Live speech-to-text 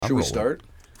Should we start?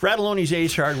 Frattallone's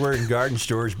Ace Hardware and Garden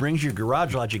Stores brings you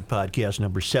Garage Logic podcast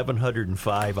number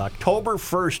 705, October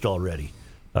 1st already.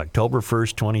 October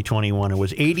 1st, 2021. It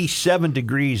was 87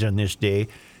 degrees on this day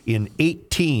in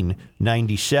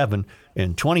 1897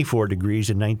 and 24 degrees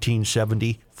in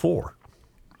 1974.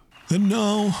 And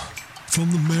now,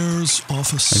 from the mayor's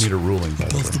office, I need a ruling, by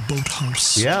the above way. the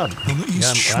boathouse, Yeah, on the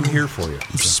east shore I'm here for you.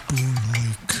 of Spoon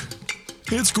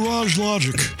Lake. It's Garage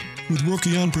Logic with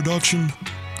Rookie on production,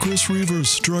 Chris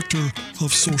Reavers, director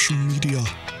of social media,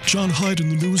 John Hyde in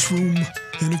the newsroom,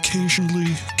 and occasionally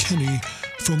Kenny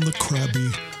from the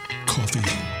Krabby Coffee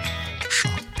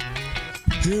Shop.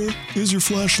 Here is your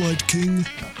flashlight king,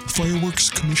 fireworks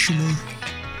commissioner,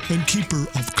 and keeper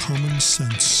of common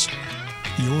sense,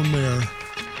 your mayor,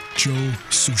 Joe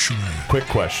Soucheray. Quick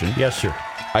question. Yes, sir.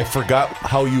 I forgot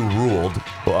how you ruled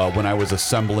when I was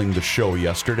assembling the show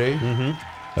yesterday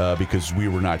because we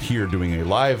were not here doing a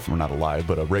live, well, not a live,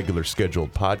 but a regular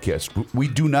scheduled podcast. We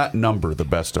do not number the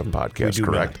best of podcasts, do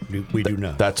correct? not. We do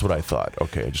not. That's what I thought.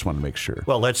 Okay, I just want to make sure.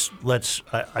 Well,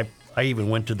 I even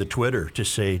went to the Twitter to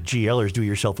say, GLers, do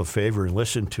yourself a favor and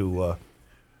listen to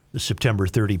the September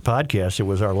 30 podcast. It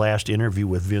was our last interview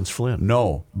with Vince Flynn.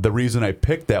 No, the reason I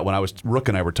picked that when Rook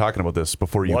and I were talking about this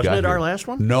before you got here. Wasn't it our last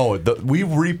one? No, we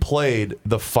replayed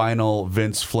the final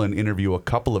Vince Flynn interview a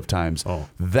couple of times. Oh.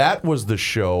 That was the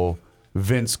show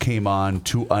Vince came on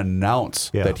to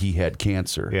announce that he had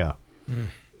cancer. Yeah.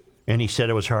 And he said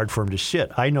it was hard for him to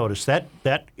sit. I noticed that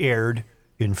aired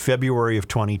in February of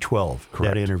 2012,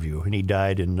 Correct. that interview. And he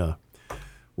died in,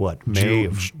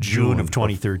 June of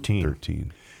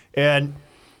 2013. And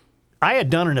I had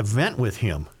done an event with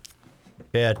him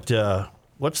at,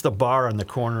 what's the bar on the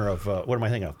corner of, what am I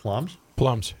thinking of, Plums?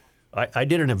 Plums. I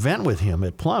did an event with him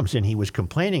at Plums, and he was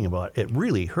complaining about it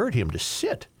really hurt him to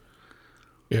sit.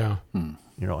 Yeah. You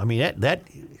know, I mean, that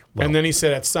well, And then he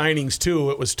said at signings, too,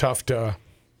 it was tough to...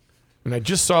 And I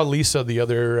just saw Lisa the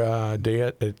other day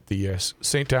at the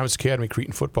St. Thomas Academy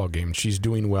Cretan football game, and she's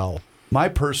doing well. My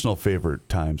personal favorite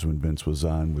times when Vince was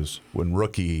on was when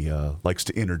Rookie likes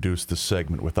to introduce the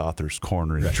segment with Author's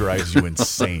Corner and it drives you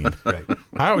insane. right.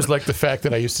 I always liked the fact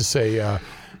that I used to say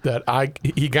that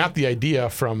he got the idea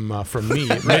from me.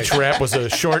 Mitch Rapp was a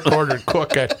short-ordered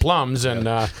cook at Plums, and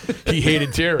he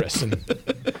hated terrorists.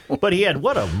 But he had,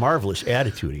 what a marvelous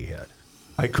attitude he had.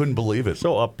 I couldn't believe it.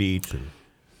 So upbeat. And,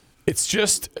 It's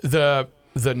just the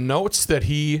notes that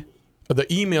the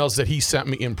emails that he sent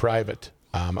me in private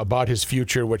about his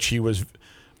future, which he was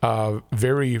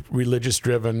very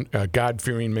religious-driven,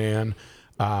 God-fearing man.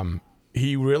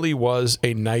 He really was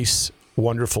a nice,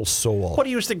 wonderful soul. But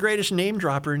he was the greatest name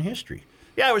dropper in history.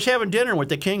 Yeah, I was having dinner with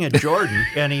the king of Jordan,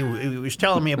 and he was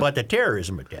telling me about the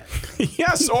terrorism attack.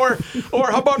 Yes, or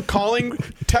how about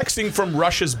texting from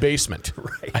Russia's basement?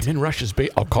 Right. I'm in Russia's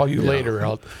basement. I'll call you later.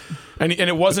 And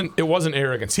it wasn't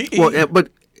arrogance. But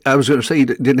I was going to say he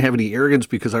didn't have any arrogance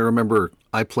because I remember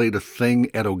I played a thing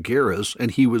at O'Gara's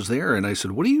and he was there and I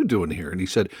said, "What are you doing here?" And he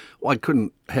said, "Well, I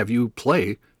couldn't have you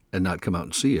play and not come out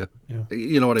and see you." Yeah.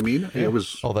 You know what I mean? It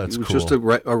was. That's he was cool. just a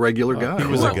regular guy. He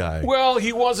was a guy. Well,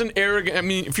 he wasn't arrogant. I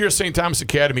mean, if you're a St. Thomas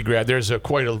Academy grad, there's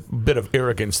quite a bit of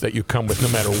arrogance that you come with no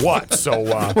matter what. So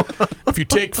if you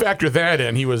factor that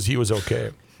in, he was okay.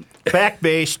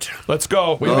 Fact-based. Let's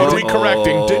go. We've been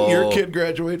recorrecting. Didn't your kid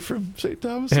graduate from St.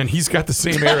 Thomas? And he's got the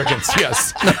same arrogance,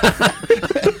 yes.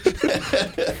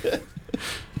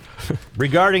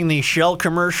 Regarding the Shell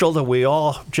commercial that we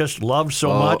all just love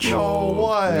so much. Oh,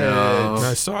 what?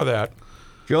 I saw that.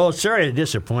 Joe, sorry to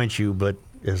disappoint you, but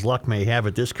as luck may have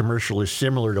it, this commercial is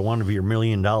similar to one of your $1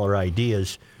 million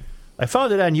ideas. I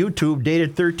found it on YouTube,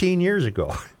 dated 13 years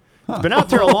ago. It's been out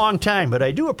there a long time, but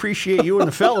I do appreciate you and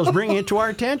the fellows bringing it to our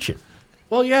attention.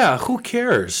 Well, yeah, who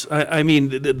cares? I mean,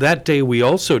 that day we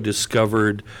also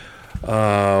discovered,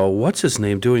 what's his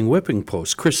name, doing whipping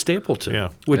posts, Chris Stapleton,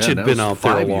 which had that been was out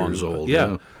there 5 long. years old,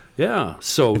 Yeah.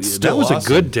 So It's that still was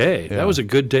awesome. a good day. Yeah. That was a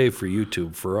good day for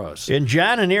YouTube for us. And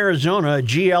John in Arizona, a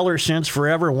GLer since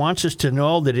forever, wants us to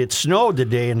know that it snowed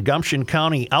today in Gumption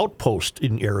County Outpost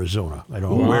in Arizona. I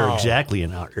don't know where exactly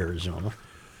in Arizona.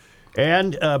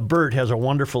 And Bert has a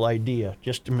wonderful idea.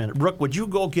 Just a minute. Rook, would you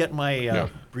go get my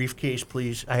briefcase,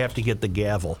 please? I have to get the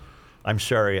gavel. I'm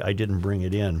sorry I didn't bring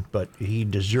it in, but he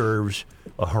deserves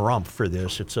a harumph for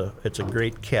this. It's a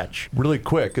great catch. Really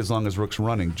quick, as long as Rook's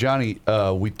running. Johnny,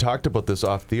 we talked about this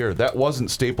off the air. That wasn't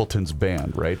Stapleton's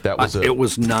band, right? That was It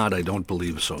was not. I don't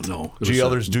believe so. No. It was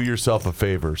GLers, do yourself a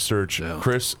favor. Search Yeah.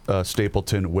 Chris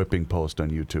Stapleton whipping post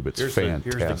on YouTube. It's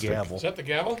fantastic. Here's the gavel. Is that the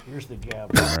gavel? Here's the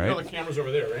gavel. All You know right. the camera's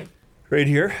over there, right? Right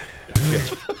here.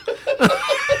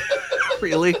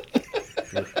 Really?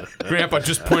 Grandpa,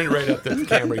 just point it right at the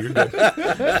camera. You're good.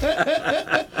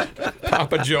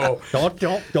 Papa Joe. Don't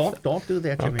do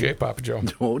that to me. Okay, Papa Joe.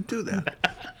 Don't do that.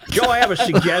 Joe, I have a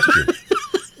suggestion.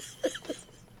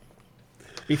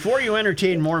 Before you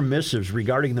entertain more missives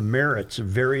regarding the merits of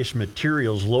various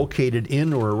materials located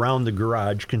in or around the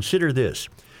garage, consider this.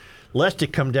 Lest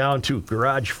it come down to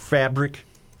garage fabric,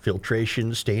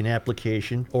 filtration, stain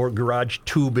application, or garage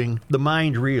tubing, the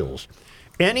mind reels.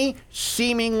 Any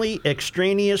seemingly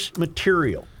extraneous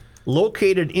material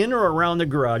located in or around the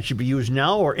garage should be used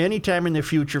now or any time in the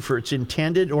future for its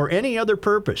intended or any other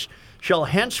purpose shall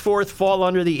henceforth fall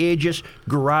under the aegis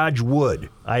garage wood.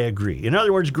 I agree. In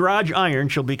other words, garage iron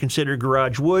shall be considered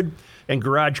garage wood, and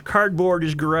garage cardboard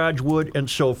is garage wood, and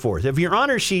so forth. If your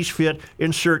honor sees fit,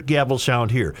 insert gavel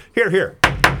sound here. Here.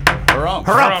 Harumph.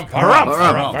 Harumph.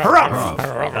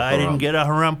 I didn't get a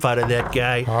harumph out of that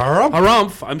guy.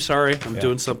 Harumph. I'm sorry. I'm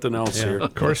doing something else here.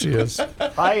 Of course he is.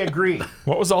 I agree.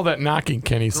 What was all that knocking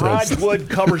Kenny says? Garage wood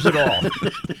covers it all.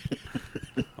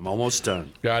 I'm almost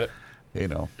done. Got it. You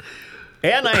know.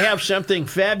 And I have something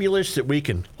fabulous that we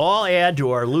can all add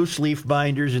to our loose leaf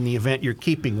binders in the event you're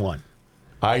keeping one.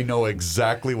 I know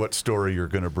exactly what story you're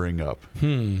going to bring up.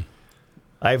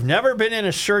 I've never been in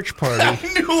a search party I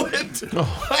knew it.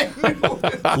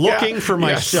 looking for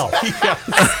myself.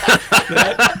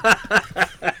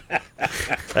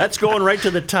 That's going right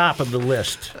to the top of the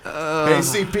list.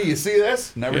 ACP, you see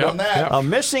this? Never done that. A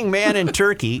missing man in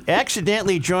Turkey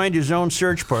accidentally joined his own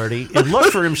search party and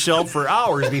looked for himself for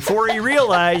hours before he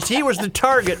realized he was the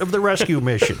target of the rescue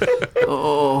mission.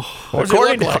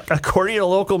 According to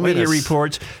local media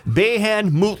reports,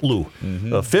 Beyhan Mutlu,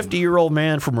 a 50-year-old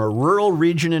man from a rural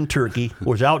region in Turkey,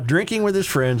 was out drinking with his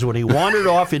friends when he wandered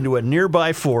off into a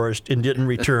nearby forest and didn't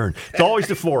return. It's always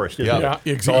the forest, isn't it? Yeah,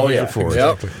 It's always the forest.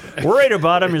 Exactly. Worried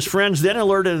about him, his friends then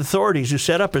alerted authorities who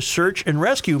set up a search and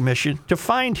rescue mission to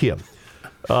find him.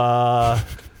 Falls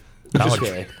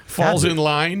in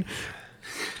line.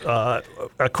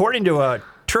 According to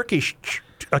Turkish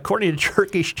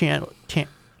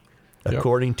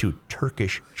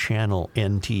channel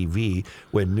NTV,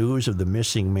 when news of the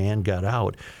missing man got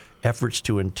out, efforts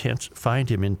to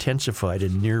find him intensified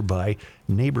in nearby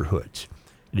neighborhoods.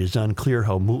 It is unclear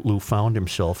how Mutlu found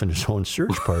himself in his own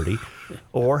search party,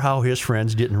 or how his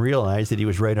friends didn't realize that he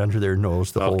was right under their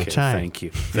nose the whole time.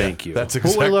 Thank you. That's Who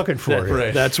exactly are we looking for here?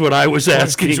 Right. That's what I was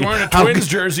asking. He's wearing a Twins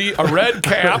jersey, a red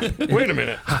cap. Wait a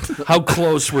minute. How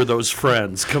close were those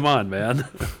friends? Come on, man.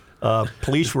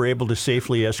 Police were able to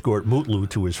safely escort Mutlu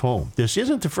to his home. This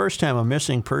isn't the first time a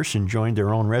missing person joined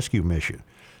their own rescue mission.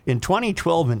 In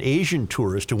 2012, an Asian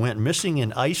tourist who went missing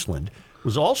in Iceland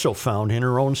was also found in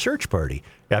her own search party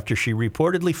after she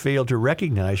reportedly failed to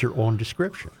recognize her own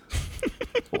description.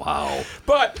 Wow.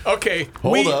 But, okay.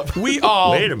 Hold up. We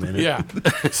all. Wait a minute. Yeah.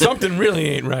 Something really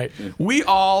ain't right.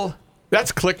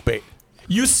 That's clickbait.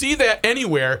 You see that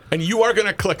anywhere, and you are going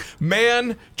to click.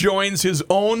 Man joins his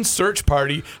own search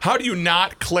party. How do you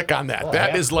not click on that?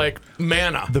 That is like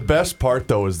manna. The best part,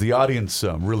 though, is the audience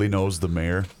really knows the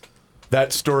mayor.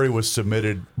 That story was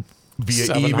submitted via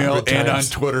 700 email and on times.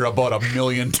 Twitter about 1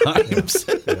 million times.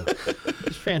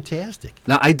 It's fantastic.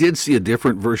 Now, I did see a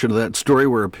different version of that story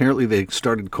where apparently they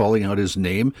started calling out his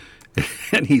name,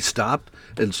 and he stopped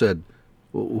and said,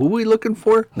 "Who are we looking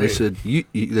for?" And they said,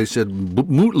 "They said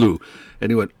Mutlu,"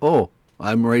 and he went, "Oh,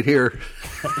 I'm right here."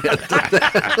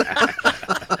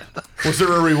 Was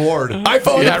there a reward? I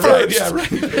found it first.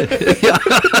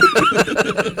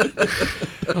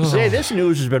 Say, this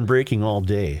news has been breaking all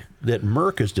day that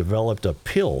Merck has developed a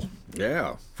pill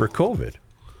Yeah. for COVID.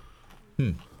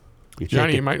 You take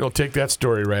Johnny, it- you might well take that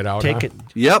story right out. take huh? it.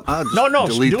 Yep. I'll No,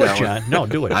 delete do that it, one. John. No,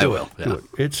 do it. I do will, It, do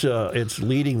it. It's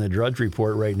leading the Drudge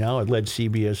Report right now. It led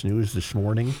CBS News this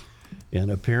morning, and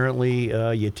apparently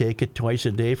you take it twice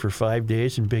a day for 5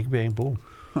 days, and bing, bang, boom.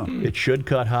 It should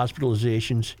cut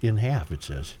hospitalizations in half. It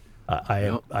says.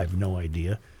 I have no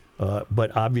idea,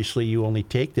 but obviously you only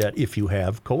take that if you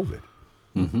have COVID.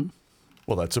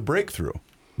 Well, that's a breakthrough.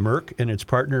 Merck and its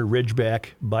partner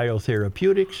Ridgeback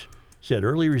Biotherapeutics said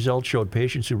early results showed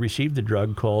patients who received the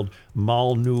drug called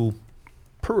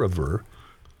Molnupiravir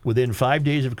within 5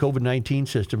 days of COVID-19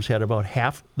 symptoms had about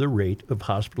half the rate of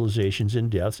hospitalizations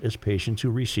and deaths as patients who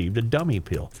received a dummy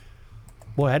pill.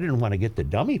 Boy, I didn't want to get the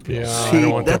dummy pill. Yeah, I See,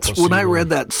 don't want that that's when I placebo. read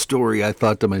that story, I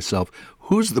thought to myself,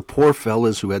 who's the poor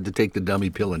fellas who had to take the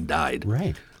dummy pill and died?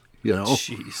 Right. You know?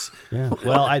 Jeez. Yeah.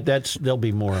 Well, there'll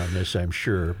be more on this, I'm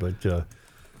sure, but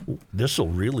this will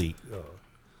really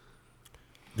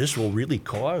this will really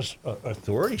cause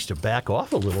authorities to back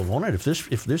off a little, won't it?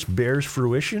 If this bears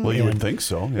fruition, Well, you would think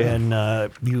so, yeah.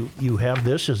 And you have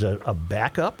this as a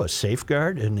backup, a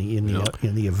safeguard in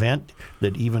the event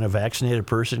that even a vaccinated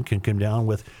person can come down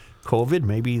with COVID.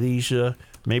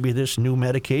 Maybe this new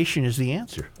medication is the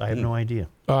answer. I have no idea.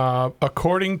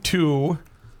 According to,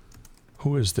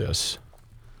 who is this?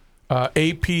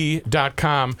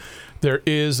 AP.com. There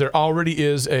already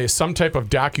is some type of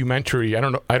documentary. I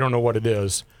don't know what it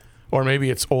is, or maybe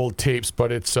it's old tapes,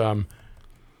 but it's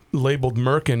labeled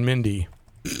Merck and Mindy.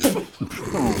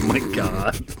 Oh my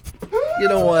God! You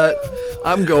know what?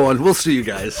 I'm going. We'll see you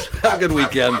guys. Have a good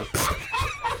weekend.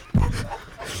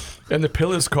 And the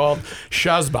pill is called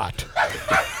Shazbot.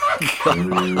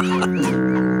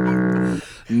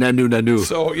 Nanu.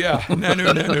 So yeah,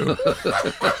 Nanu.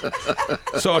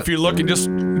 So if you're looking, just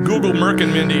Google Merck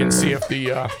and Mindy and see if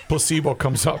the placebo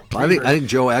comes up. I think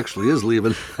Joe actually is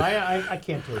leaving. I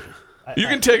can't take it. You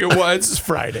can take it. Well, it's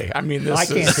Friday. I mean, I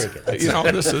can't take it. This is all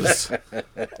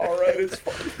right. It's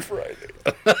Friday.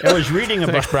 I was reading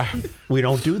about. Thanks, Brian. We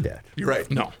don't do that. You're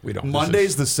right. No, we don't.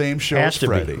 Monday's the same show as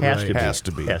Friday. Has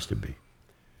to be.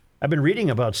 I've been reading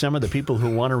about some of the people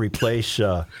who want to replace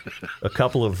a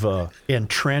couple of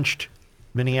entrenched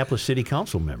Minneapolis City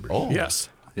Council members. Oh, yes.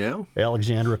 Yeah.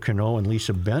 Alexandra Cano and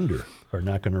Lisa Bender are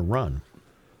not going to run.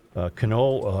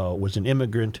 Cano was an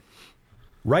immigrant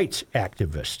rights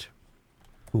activist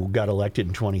who got elected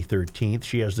in 2013.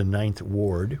 She has the 9th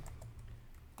Ward.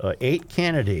 8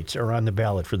 candidates are on the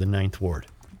ballot for the 9th Ward.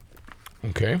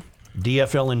 Okay.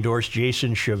 DFL endorsed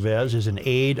Jason Chavez as an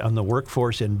aide on the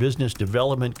Workforce and Business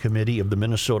Development Committee of the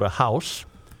Minnesota House.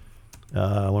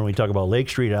 When we talk about Lake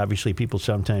Street, obviously people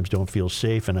sometimes don't feel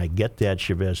safe, and I get that,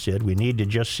 Chavez said. We need to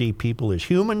just see people as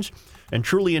humans and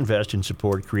truly invest in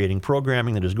support creating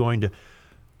programming that is going to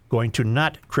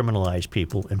not criminalize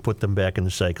people and put them back in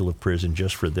the cycle of prison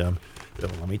just for them. So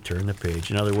let me turn the page.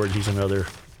 In other words, he's another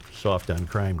soft on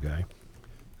crime guy.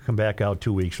 Come back out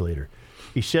 2 weeks later.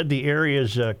 He said the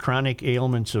area's chronic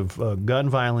ailments of gun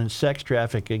violence, sex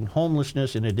trafficking,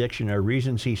 homelessness, and addiction are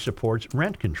reasons he supports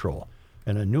rent control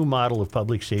and a new model of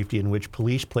public safety in which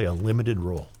police play a limited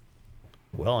role.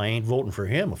 Well, I ain't voting for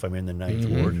him if I'm in the 9th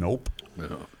Ward. Nope.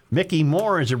 No. Mickey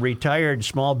Moore is a retired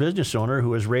small business owner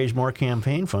who has raised more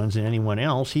campaign funds than anyone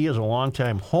else. He is a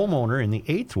longtime homeowner in the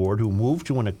 8th Ward who moved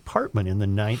to an apartment in the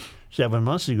 9th 7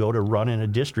 months ago to run in a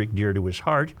district dear to his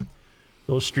heart.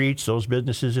 Those streets, those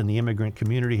businesses, and the immigrant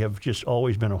community have just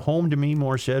always been a home to me,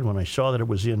 Moore said. When I saw that it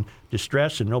was in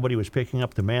distress and nobody was picking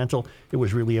up the mantle, it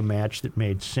was really a match that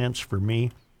made sense for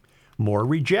me. Moore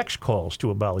rejects calls to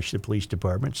abolish the police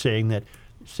department, saying that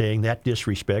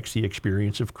disrespects the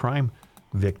experience of crime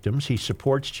victims. He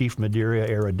supports Chief Madeira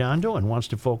Arredondo and wants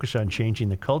to focus on changing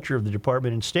the culture of the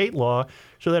department and state law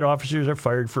so that officers are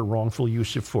fired for wrongful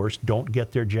use of force don't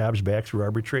get their jobs back through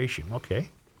arbitration. Okay.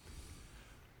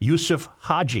 Yusuf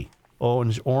Haji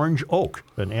owns Orange Oak,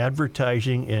 an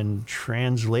advertising and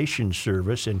translation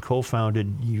service, and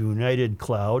co-founded United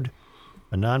Cloud,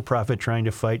 a nonprofit trying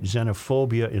to fight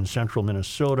xenophobia in central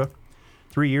Minnesota.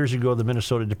 3 years ago, the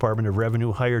Minnesota Department of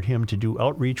Revenue hired him to do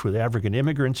outreach with African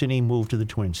immigrants, and he moved to the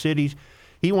Twin Cities.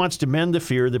 He wants to mend the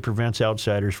fear that prevents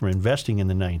outsiders from investing in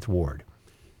the 9th Ward.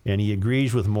 And he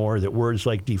agrees with Moore that words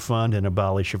like defund and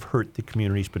abolish have hurt the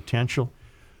community's potential.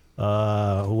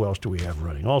 Who else do we have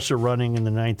running? Also running in the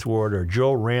 9th Ward are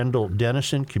Joe Randall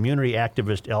Dennison, community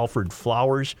activist Alfred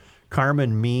Flowers,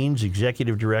 Carmen Means,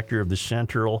 executive director of the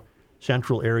Central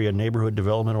Area Neighborhood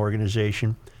Development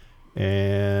Organization,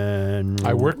 and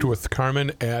I worked with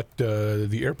Carmen at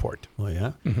the airport. Oh,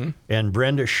 yeah? Mm-hmm. And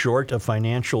Brenda Short, a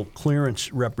financial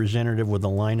clearance representative with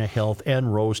Alina Health,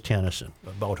 and Rose Tennyson,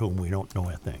 about whom we don't know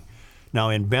a thing. Now,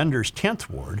 in Bender's 10th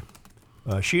Ward,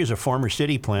 she is a former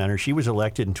city planner. She was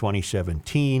elected in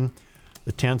 2017.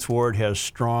 The 10th Ward has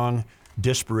strong,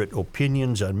 disparate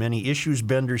opinions on many issues,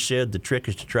 Bender said. The trick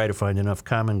is to try to find enough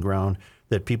common ground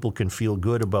that people can feel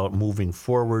good about moving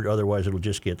forward. Otherwise, it'll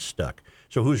just get stuck.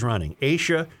 So who's running?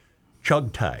 Aisha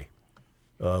Chugtai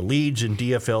leads in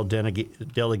DFL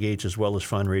delegates as well as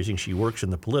fundraising. She works in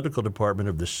the political department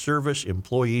of the Service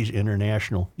Employees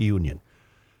International Union.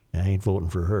 I ain't voting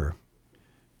for her.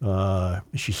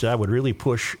 She said, I would really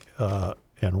push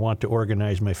and want to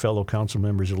organize my fellow council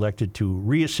members elected to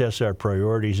reassess our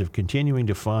priorities of continuing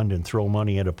to fund and throw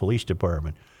money at a police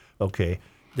department,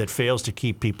 that fails to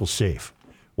keep people safe.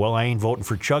 Well, I ain't voting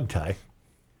for Chugtai.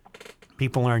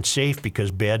 People aren't safe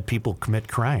because bad people commit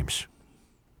crimes.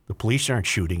 The police aren't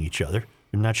shooting each other.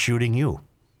 They're not shooting you.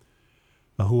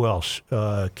 Who else?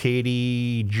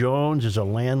 Katie Jones is a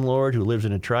landlord who lives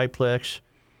in a triplex.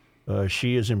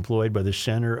 She is employed by the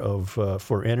Center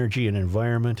for Energy and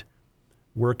Environment,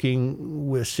 working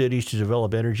with cities to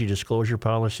develop energy disclosure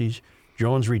policies.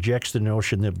 Jones rejects the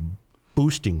notion that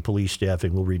boosting police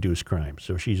staffing will reduce crime.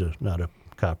 So she's not a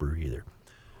copper either.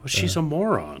 Well, she's a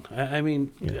moron. I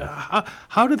mean,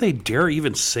 how do they dare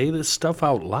even say this stuff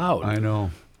out loud? I know.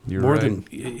 You're More right. than,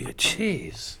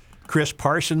 jeez. Chris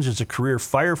Parsons is a career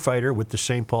firefighter with the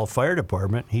St. Paul Fire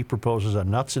Department. He proposes a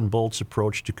nuts and bolts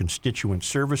approach to constituent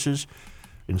services.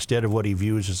 Instead of what he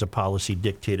views as a policy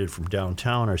dictated from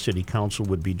downtown, our city council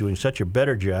would be doing such a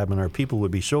better job, and our people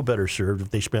would be so better served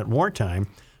if they spent more time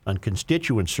on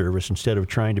constituent service instead of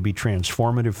trying to be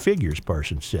transformative figures,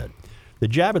 Parsons said. The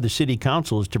job of the city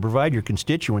council is to provide your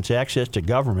constituents access to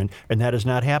government, and that is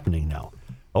not happening now.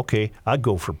 Okay, I'd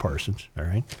go for Parsons, all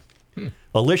right?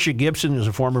 Alicia Gibson is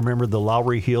a former member of the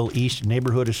Lowry Hill East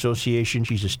Neighborhood Association.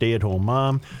 She's a stay-at-home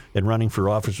mom, and running for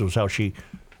office was how she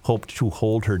hoped to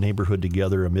hold her neighborhood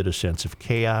together amid a sense of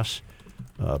chaos.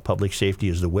 Public safety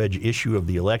is the wedge issue of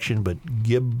the election, but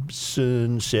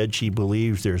Gibson said she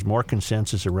believes there's more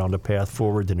consensus around a path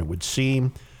forward than it would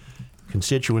seem.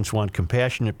 Constituents want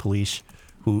compassionate police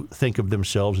who think of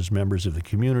themselves as members of the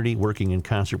community, working in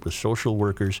concert with social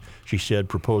workers. She said,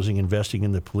 proposing investing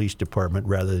in the police department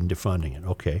rather than defunding it.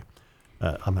 Okay,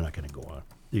 I'm not going to go on.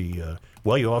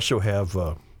 Well, you also have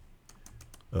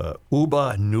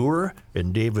Uba Noor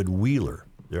and David Wheeler.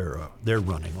 They're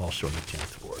running also in the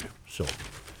 10th ward. So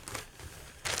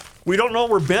we don't know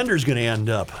where Bender's going to end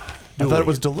up. I thought it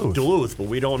was Duluth. Duluth, but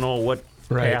we don't know what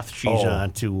Right. path she's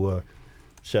on to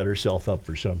set herself up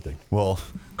for something. Well,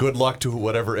 good luck to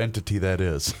whatever entity that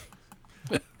is.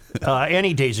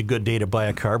 Any day's a good day to buy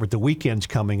a car, but the weekend's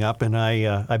coming up, and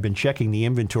I've been checking the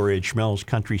inventory at Schmelz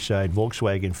Countryside,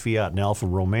 Volkswagen, Fiat, and Alfa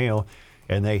Romeo,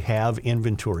 and they have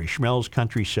inventory. Schmelz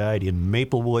Countryside in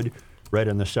Maplewood, right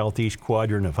on the southeast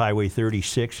quadrant of Highway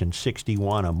 36 and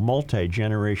 61, a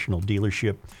multi-generational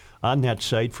dealership on that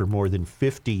site for more than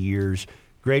 50 years.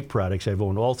 Great products. I've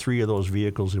owned all three of those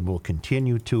vehicles and will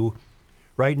continue to.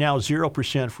 Right now,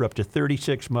 0% for up to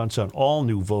 36 months on all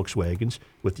new Volkswagens,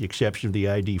 with the exception of the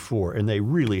ID4. And they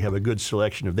really have a good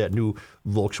selection of that new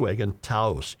Volkswagen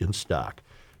Taos in stock.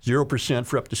 0%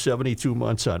 for up to 72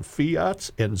 months on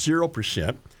Fiats, and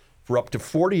 0% for up to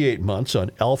 48 months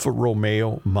on Alfa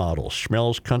Romeo models.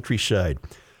 Schmelz Countryside.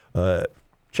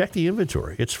 Check the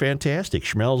inventory. It's fantastic.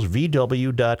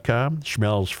 SchmelzVW.com,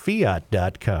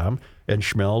 SchmelzFiat.com, and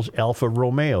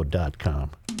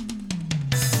SchmelzAlfaRomeo.com.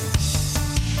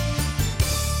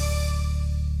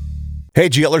 Hey,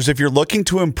 GLers, if you're looking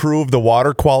to improve the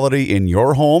water quality in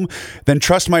your home, then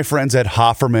trust my friends at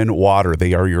Hofferman Water.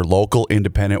 They are your local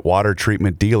independent water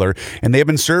treatment dealer, and they have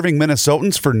been serving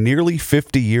Minnesotans for nearly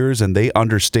 50 years, and they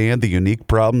understand the unique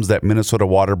problems that Minnesota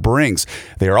water brings.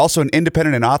 They are also an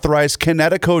independent and authorized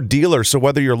Connecticut dealer, so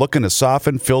whether you're looking to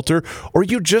soften, filter, or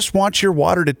you just want your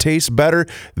water to taste better,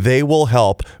 they will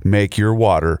help make your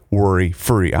water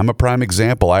worry-free. I'm a prime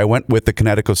example. I went with the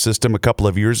Connecticut system a couple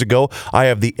of years ago. I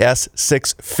have the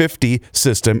S650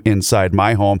 system inside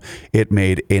my home. It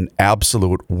made an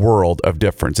absolute world of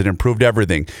difference. It improved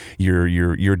everything.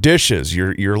 Your dishes,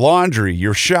 your laundry,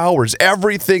 your showers,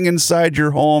 everything inside your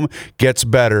home gets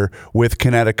better with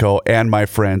Connecticut and my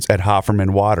friends at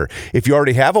Hofferman Water. If you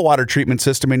already have a water treatment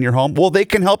system in your home, well, they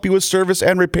can help you with service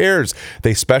and repairs.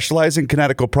 They specialize in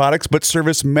Connecticut products, but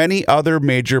service many other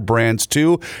major brands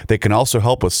too. They can also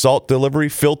help with salt delivery,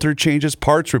 filter changes,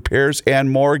 parts, repairs,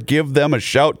 and more. Give them a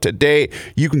shout today.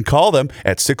 You can call them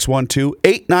at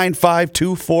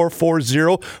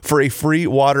 612-895-2440 for a free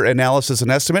water analysis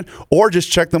and estimate, or just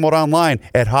check them out online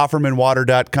at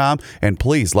HoffermanWater.com, and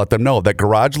please let them know that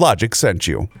Garage Logic sent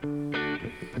you.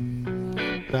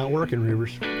 Not working,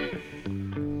 Reavers.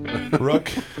 Rook,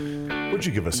 would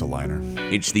you give us a liner?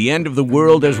 It's the end of the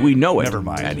world as we know it. Never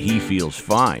mind. And he feels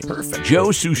fine. Perfect. Joe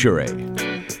Souchere.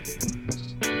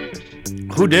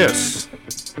 Who dis?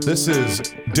 This is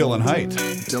Dylan Height.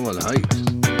 Dylan Height.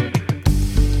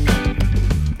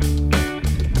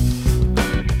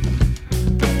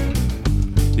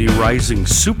 The rising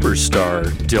superstar,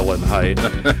 Dylan Height.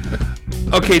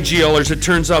 Okay, GLers, it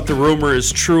turns out the rumor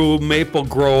is true. Maple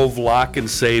Grove Lock and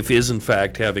Safe is, in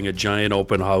fact, having a giant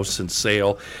open house and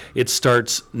sale. It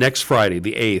starts next Friday,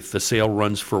 the 8th. The sale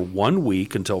runs for 1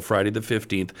 week until Friday the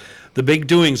 15th. The big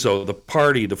doings, though, the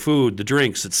party, the food, the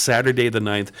drinks, it's Saturday the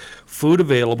 9th. Food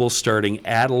available starting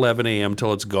at 11 a.m.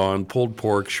 till it's gone. Pulled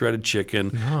pork, shredded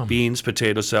chicken, beans,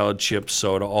 potato salad, chips,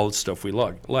 soda, all the stuff we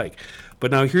like.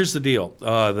 But now here's the deal.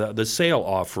 The sale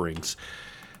offerings.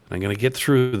 I'm going to get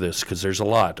through this because there's a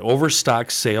lot. Overstock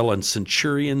sale on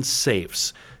Centurion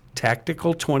safes.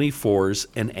 tactical 24s,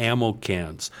 and ammo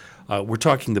cans. We're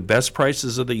talking the best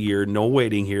prices of the year. No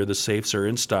waiting here. The safes are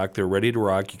in stock. They're ready to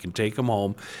rock. You can take them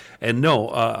home. And no,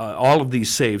 all of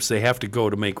these safes, they have to go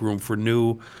to make room for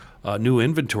new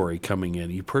inventory coming in.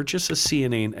 You purchase a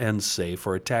CNN safe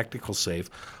or a tactical safe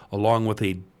along with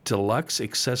a deluxe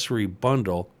accessory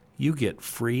bundle, you get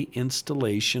free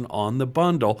installation on the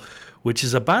bundle, which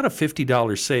is about a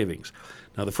 $50 savings.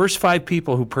 Now, the first 5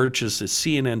 people who purchase a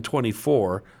CNN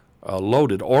 24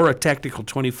 loaded or a tactical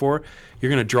 24, you're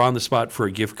going to draw on the spot for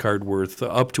a gift card worth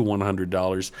up to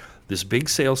 $100. This big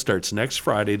sale starts next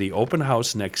Friday, the open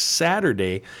house next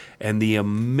Saturday, and the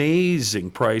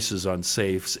amazing prices on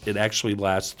safes, it actually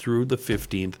lasts through the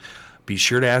 15th. Be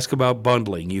sure to ask about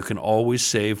bundling. You can always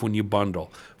save when you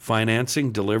bundle.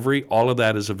 Financing, delivery, all of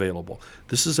that is available.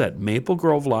 This is at Maple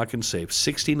Grove Lock and Safe,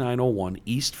 6901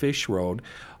 East Fish Road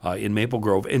in Maple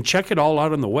Grove. And check it all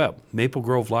out on the web,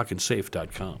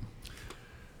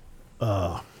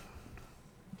 maplegrovelockandsafe.com.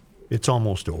 It's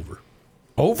almost over.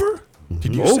 Over?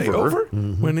 Did you say over?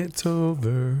 When it's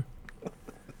over.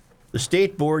 The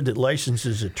state board that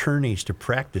licenses attorneys to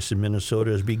practice in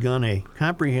Minnesota has begun a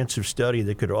comprehensive study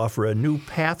that could offer a new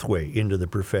pathway into the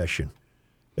profession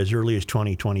as early as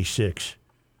 2026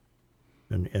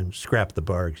 and scrap the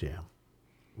bar exam.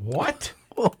 What?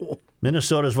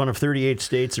 Minnesota is one of 38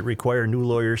 states that require new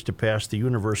lawyers to pass the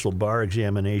universal bar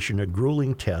examination, a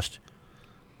grueling test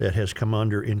that has come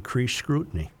under increased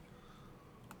scrutiny.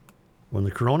 When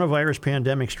the coronavirus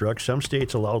pandemic struck, some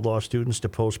states allowed law students to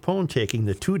postpone taking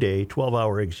the 2-day,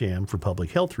 12-hour exam for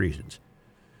public health reasons.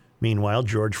 Meanwhile,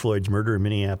 George Floyd's murder in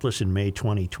Minneapolis in May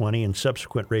 2020 and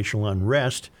subsequent racial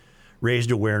unrest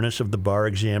raised awareness of the bar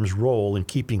exam's role in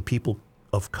keeping people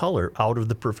of color out of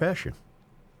the profession.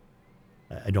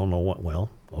 I don't know what, well,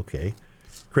 okay.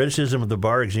 Criticism of the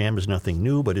bar exam is nothing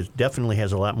new, but it definitely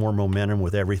has a lot more momentum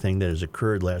with everything that has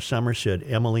occurred last summer, said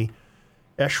Emily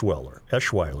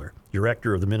Eschweiler,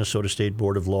 director of the Minnesota State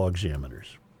Board of Law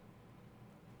Examiners.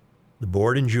 The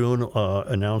board in June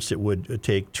announced it would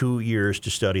take 2 years to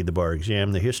study the bar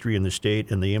exam, the history in the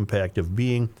state, and the impact of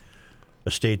being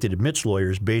a state that admits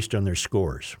lawyers based on their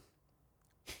scores.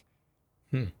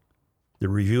 The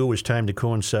review was timed to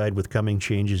coincide with coming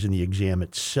changes in the exam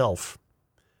itself.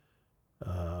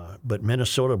 But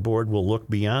Minnesota board will look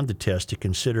beyond the test to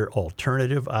consider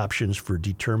alternative options for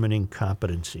determining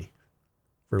competency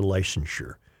for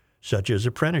licensure, such as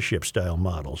apprenticeship-style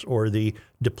models or the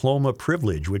diploma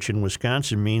privilege, which in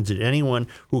Wisconsin means that anyone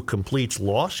who completes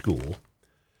law school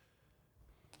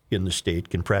in the state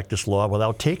can practice law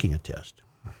without taking a test.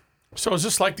 So is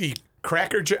this like the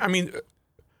cracker? I mean,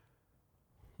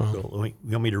 So,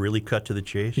 you want me to really cut to the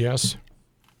chase? yes.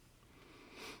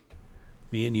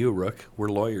 Me and you, Rook, we're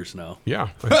lawyers now. Yeah.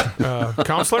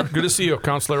 Counselor, good to see you,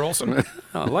 Counselor Olson.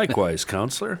 Likewise,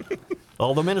 counselor.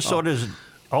 Although Minnesota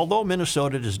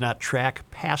does not track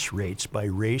pass rates by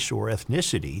race or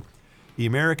ethnicity, the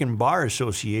American Bar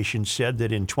Association said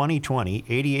that in 2020,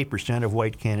 88% of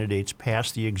white candidates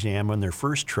passed the exam on their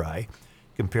first try,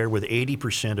 compared with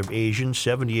 80% of Asians,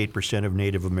 78% of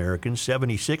Native Americans,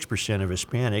 76% of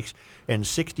Hispanics, and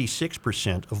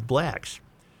 66% of blacks.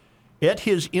 At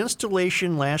his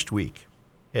installation last week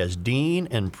as Dean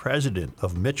and President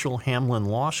of Mitchell Hamlin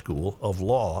Law School of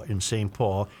Law in St.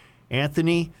 Paul,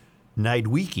 Anthony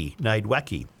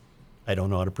Nidwecki, I don't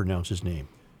know how to pronounce his name,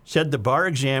 said the bar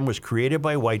exam was created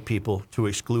by white people to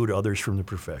exclude others from the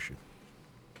profession.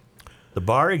 The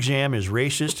bar exam is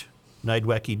racist,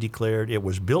 Nidwecki declared. It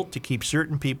was built to keep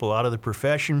certain people out of the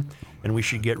profession, and we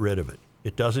should get rid of it.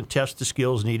 It doesn't test the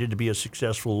skills needed to be a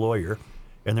successful lawyer,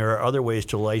 and there are other ways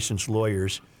to license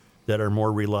lawyers that are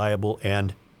more reliable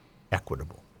and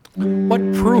equitable. What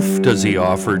proof does he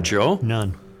offer, Joe?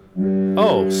 None.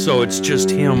 Oh, so it's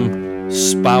just him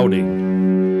spouting.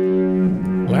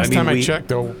 Last time I checked,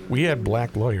 though, we had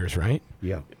black lawyers, right?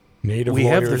 Yeah. Native We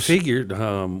lawyers. have the figures,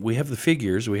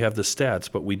 we have the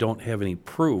stats, but we don't have any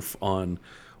proof on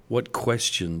what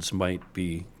questions might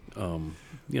be, Well,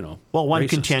 one racist.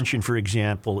 contention, for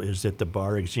example, is that the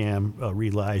bar exam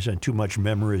relies on too much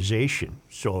memorization.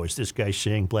 So is this guy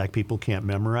saying black people can't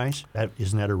memorize?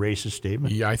 Isn't that a racist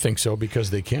statement? Yeah, I think so,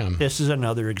 because they can. This is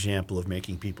another example of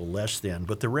making people less than,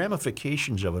 but the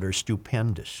ramifications of it are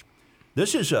stupendous.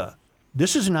 This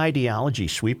is an ideology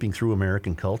sweeping through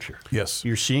American culture. Yes.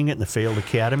 You're seeing it in the failed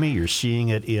academy. You're seeing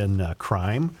it in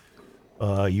crime.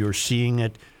 You're seeing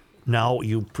it now.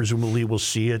 You presumably will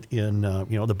see it in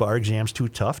the bar exam's too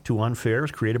tough, too unfair. It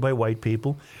was created by white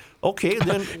people. Okay,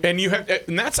 then And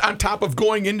that's on top of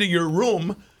going into your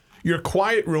room, your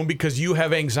quiet room, because you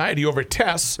have anxiety over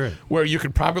tests Right. where you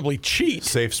could probably cheat.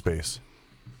 Safe space.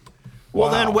 Well,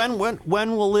 Wow. then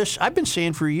when will this? I've been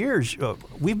saying for years,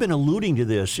 we've been alluding to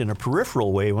this in a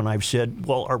peripheral way when I've said,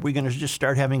 well, are we going to just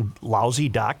start having lousy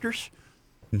doctors?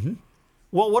 Mm-hmm.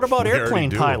 Well, what about We already airplane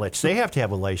do. pilots? They have to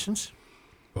have a license.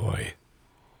 Boy.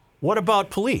 What about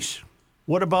police?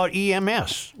 What about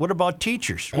EMS? What about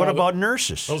teachers? What about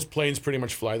nurses? Those planes pretty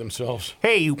much fly themselves.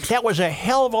 Hey, that was a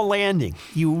hell of a landing.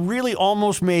 You really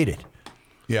almost made it.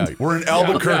 Yeah, we're in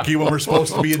Albuquerque when we're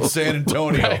supposed to be in San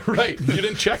Antonio. Right. You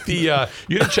didn't check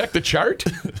the chart?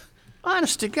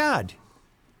 Honest to God.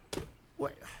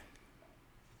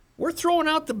 We're throwing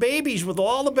out the babies with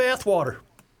all the bathwater.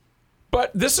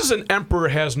 But this is an emperor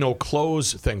has no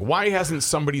clothes thing. Why hasn't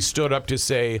somebody stood up to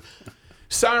say,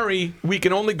 sorry, we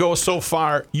can only go so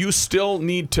far. You still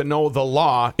need to know the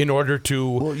law in order to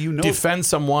Well, you know- defend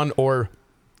someone or.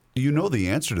 You know the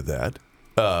answer to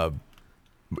that.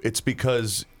 It's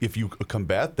because if you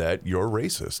combat that, you're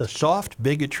racist. The soft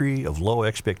bigotry of low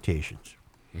expectations.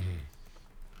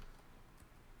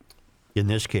 In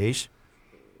this case,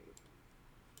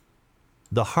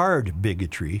 the hard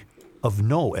bigotry of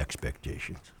no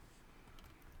expectations.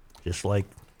 Just like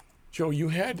Joe,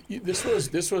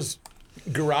 this was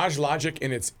Garage Logic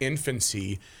in its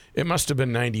infancy. It must have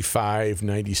been 95,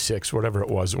 96, whatever it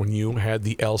was, when you had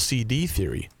the LCD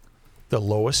theory, the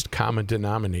lowest common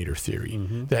denominator theory,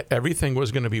 that everything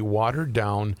was going to be watered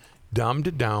down,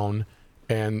 dumbed down,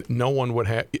 and no one would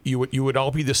have, you would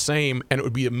all be the same, and it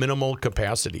would be a minimal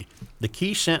capacity. the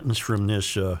key sentence from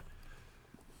this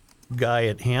guy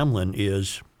at Hamlin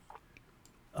is,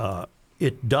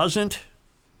 it doesn't,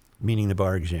 meaning the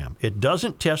bar exam, it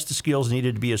doesn't test the skills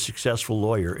needed to be a successful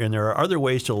lawyer, and there are other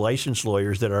ways to license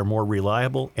lawyers that are more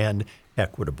reliable and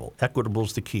equitable. Equitable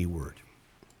is the key word.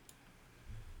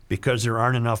 Because there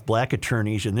aren't enough black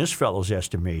attorneys in this fellow's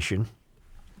estimation,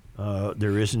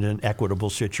 there isn't an equitable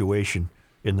situation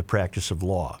in the practice of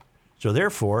law. So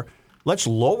therefore, let's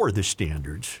lower the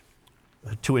standards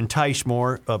to entice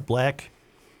more black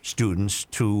students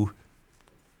to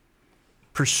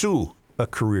pursue a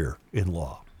career in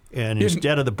law. And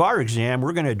instead of the bar exam,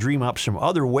 we're going to dream up some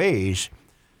other ways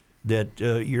that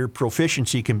your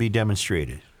proficiency can be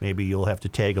demonstrated. Maybe you'll have to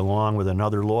tag along with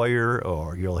another lawyer,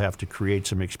 or you'll have to create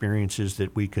some experiences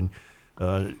that we can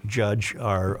judge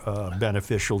are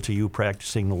beneficial to you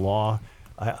practicing the law.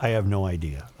 I have no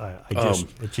idea.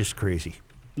 It's just crazy.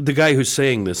 The guy who's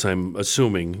saying this, I'm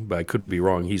assuming, but I could be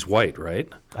wrong, he's white, right?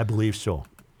 I believe so.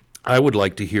 I would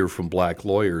like to hear from black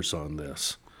lawyers on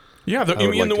this. Yeah, I you would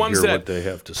mean like the to ones hear that what they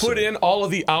have to put say. in all of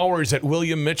the hours at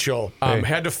William Mitchell,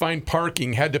 had to find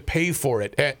parking, had to pay for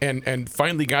it, and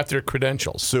finally got their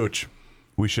credentials. Such,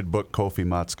 we should book Kofi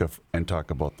Matska and talk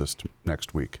about this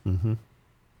next week.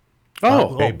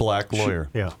 Oh, A black lawyer.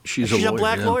 Yeah, She's a a lawyer,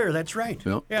 black yeah. lawyer. That's right.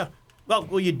 Yeah. Yeah. Well,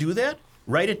 will you do that?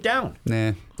 Write it down.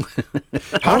 Nah.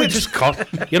 how did just call?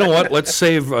 You know what? Let's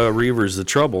save Reavers the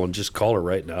trouble and just call her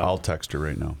right now. I'll text her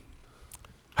right now.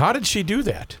 How did she do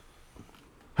that?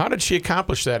 How did she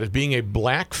accomplish that as being a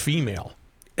black female?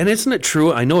 And isn't it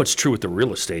true? I know it's true with the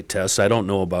real estate tests. I don't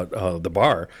know about the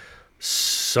bar.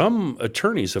 Some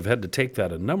attorneys have had to take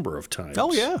that a number of times.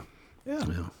 Oh yeah.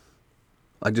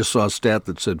 I just saw a stat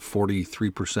that said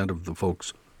 43% of the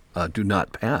folks do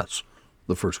not pass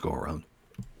the first go around.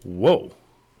 Whoa.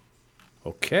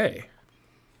 Okay.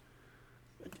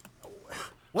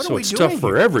 What So are we it's doing tough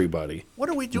for here? everybody. What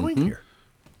are we doing here?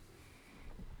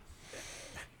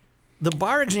 The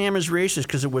bar exam is racist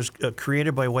because it was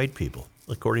created by white people,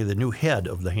 according to the new head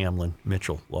of the Hamlin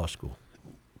Mitchell Law School.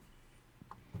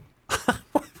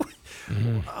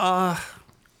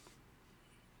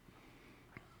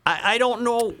 I don't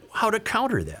know how to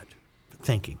counter that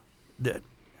thinking.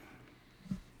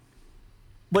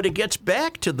 But it gets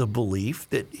back to the belief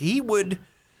that he would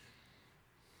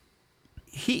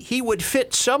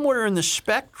fit somewhere in the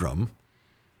spectrum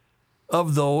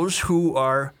of those who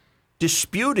are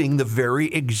disputing the very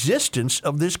existence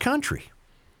of this country.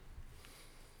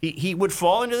 He would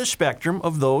fall into the spectrum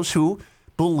of those who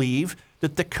believe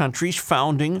that the country's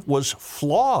founding was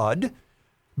flawed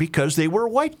because they were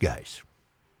white guys.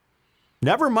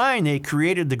 Never mind they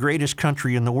created the greatest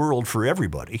country in the world for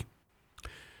everybody.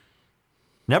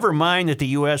 Never mind that the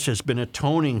U.S. has been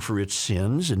atoning for its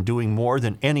sins and doing more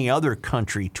than any other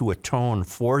country to atone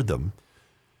for them.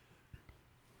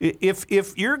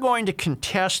 If you're going to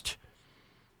contest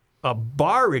a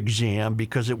bar exam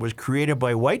because it was created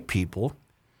by white people,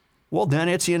 well, then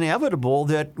it's inevitable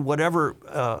that whatever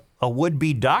a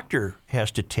would-be doctor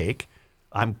has to take,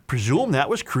 I presume that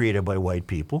was created by white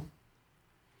people.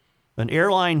 An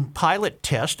airline pilot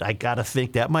test, I got to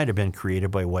think that might have been created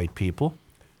by white people.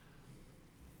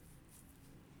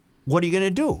 What are you going to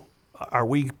do? are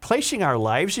we placing our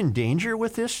lives in danger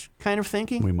with this kind of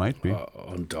thinking? We might be.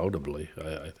 Undoubtedly,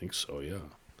 I think so. Yeah.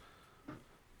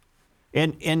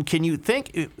 And can you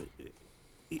think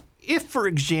if, for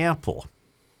example,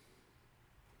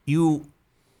 you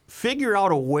figure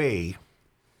out a way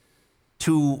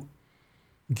to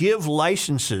give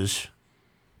licenses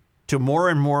to more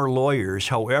and more lawyers,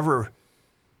 however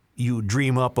you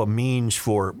dream up a means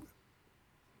for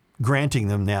granting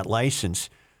them that license,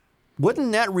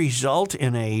 wouldn't that result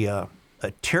in a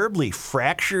terribly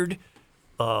fractured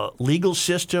legal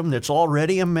system that's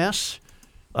already a mess?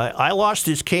 I lost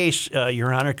this case,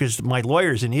 Your Honor, because my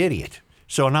lawyer's an idiot.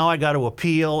 So now I got to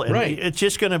appeal, and Right. it's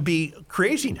just going to be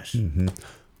craziness.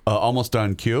 Almost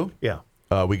on cue. Yeah.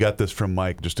 We got this from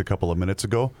Mike just a couple of minutes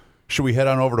ago. Should we head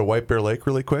on over to White Bear Lake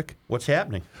really quick? What's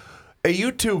happening? A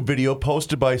YouTube video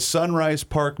posted by Sunrise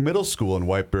Park Middle School in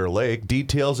White Bear Lake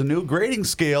details a new grading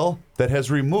scale that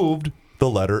has removed the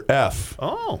letter F.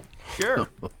 Oh, sure.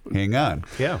 Hang on.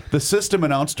 Yeah. The system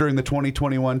announced during the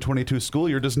 2021-22 school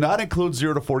year does not include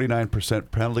 0 to 49%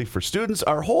 penalty for students.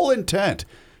 Our whole intent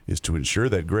is to ensure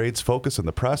that grades focus on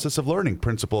the process of learning,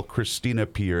 Principal Christina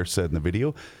Pierre said in the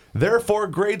video. Therefore,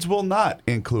 grades will not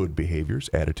include behaviors,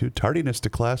 attitude, tardiness to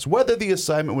class, whether the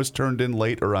assignment was turned in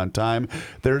late or on time.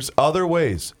 There's other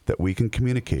ways that we can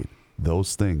communicate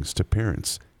those things to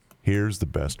parents. Here's the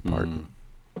best part.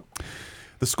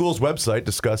 The school's website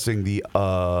discussing the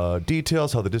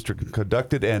details how the district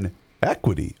conducted an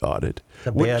equity audit,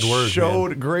 A which bad word,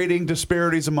 showed grading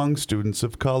disparities among students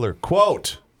of color.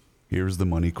 Quote, here's the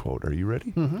money quote. Are you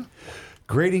ready?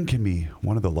 Grading can be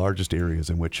one of the largest areas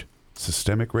in which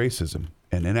systemic racism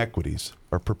and inequities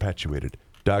are perpetuated.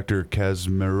 Dr.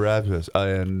 Kazmiravis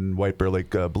in White Bear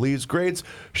Lake believes grades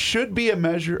should be a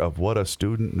measure of what a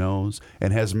student knows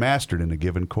and has mastered in a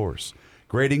given course.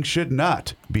 Grading should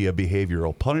not be a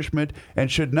behavioral punishment and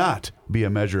should not be a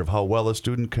measure of how well a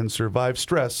student can survive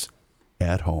stress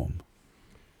at home.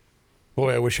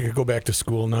 Boy, I wish I could go back to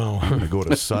school now. I'm going to go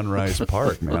to Sunrise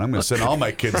Park, man. I'm going to send all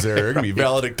my kids there. They're going to be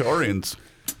valedictorians.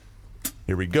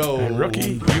 Here we go. And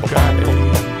rookie, you got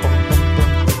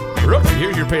a rookie.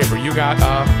 Here's your paper. You got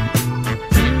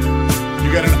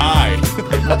You got an eye.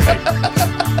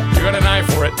 you got an eye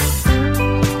for it.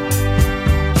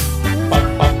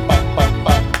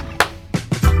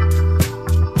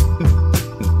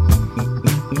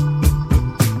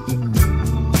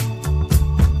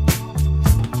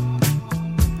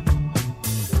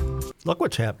 Look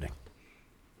what's happening.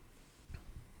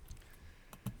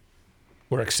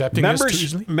 We're accepting this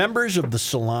Tuesday? Members of the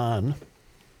Salon,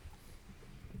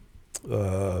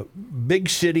 big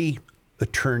city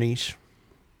attorneys,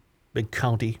 big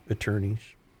county attorneys,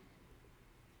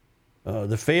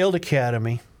 the failed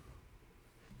academy,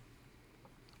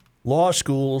 law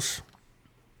schools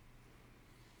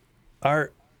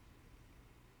are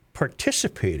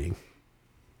participating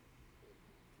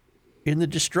in the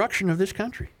destruction of this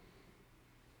country.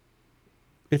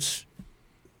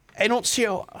 I don't see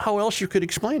how else you could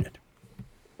explain it.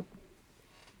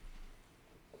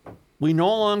 We no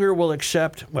longer will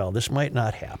accept, well, this might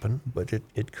not happen, but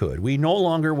it could. We no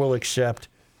longer will accept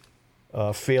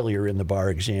failure in the bar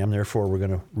exam. Therefore, we're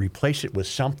going to replace it with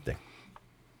something.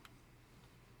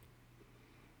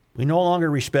 We no longer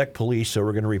respect police, so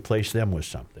we're going to replace them with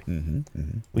something.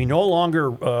 We no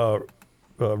longer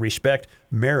respect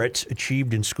merits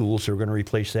achieved in schools, so we're going to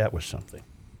replace that with something.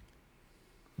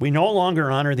 We no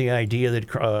longer honor the idea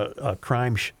that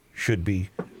crime should be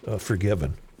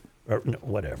forgiven, or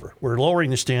whatever. We're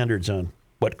lowering the standards on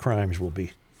what crimes will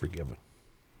be forgiven.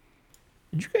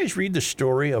 Did you guys read the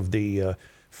story of the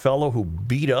fellow who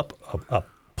beat up a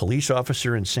police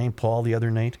officer in St. Paul the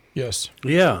other night? Yes.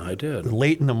 Yeah, I did.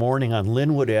 Late in the morning on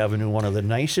Linwood Avenue, one of the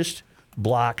nicest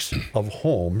blocks of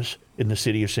homes in the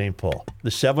city of St. Paul,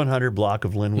 the 700 block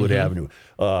of Linwood Avenue.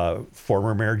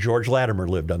 Former Mayor George Latimer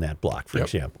lived on that block, for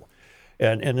example.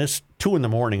 And it's 2 in the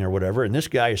morning or whatever, and this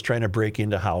guy is trying to break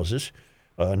into houses.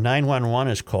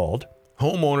 911 is called.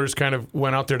 Homeowners kind of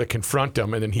went out there to confront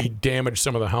him, and then he damaged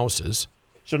some of the houses.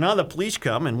 So now the police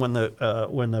come, and when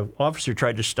the officer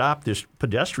tried to stop this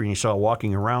pedestrian he saw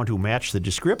walking around who matched the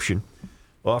description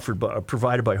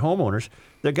provided by homeowners,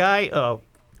 the guy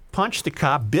punched the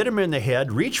cop, bit him in the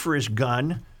head, reached for his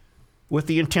gun with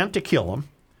the intent to kill him.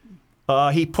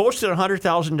 He posted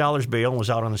 $100,000 bail and was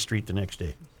out on the street the next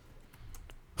day.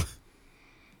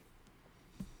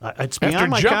 It's beyond After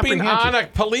my jumping comprehension. on a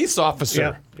police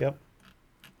officer Yep.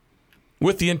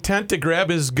 with the intent to grab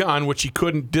his gun, which he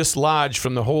couldn't dislodge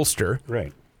from the holster.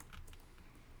 Right.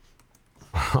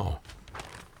 Wow.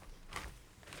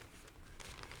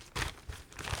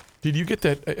 Did you get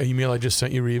that email I just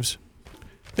sent you, Reeves?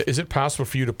 Is it possible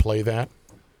for you to play that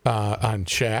on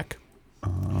Shaq?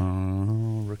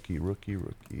 Rookie.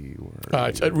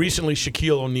 Recently,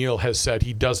 Shaquille O'Neal has said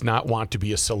he does not want to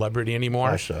be a celebrity anymore.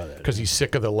 I saw that. Because he's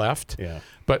sick of the left. Yeah.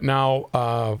 But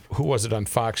now, who was it on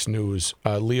Fox News?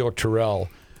 Leo Terrell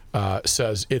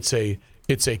says it's a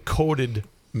coded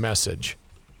message.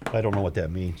 I don't know what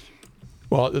that means.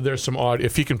 Well, there's some audio.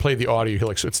 If he can play the audio,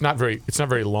 he'll. It's not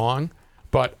very long,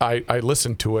 but I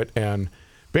listened to it, and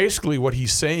basically what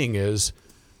he's saying is,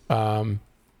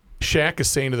 Shaq is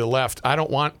saying to the left, I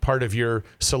don't want part of your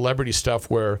celebrity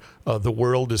stuff where the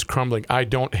world is crumbling. I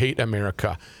don't hate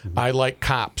America. I like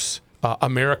cops.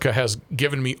 America has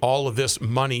given me all of this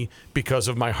money because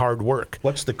of my hard work.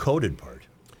 What's the coded part?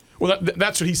 Well,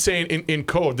 that's what he's saying in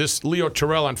code. This Leo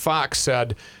Terrell on Fox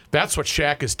said that's what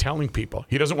Shaq is telling people.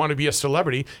 He doesn't want to be a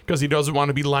celebrity because he doesn't want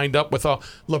to be lined up with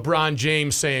LeBron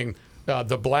James saying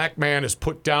the black man is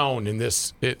put down in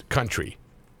this country.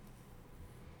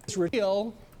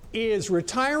 Israel is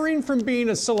retiring from being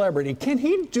a celebrity. Can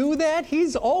he do that?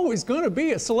 He's always going to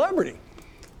be a celebrity.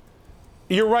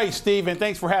 You're right, Steve, and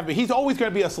thanks for having me. He's always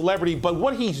going to be a celebrity, but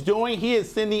what he's doing, he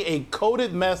is sending a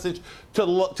coded message to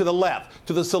the left,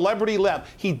 to the celebrity left.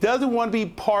 He doesn't want to be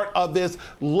part of this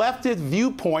leftist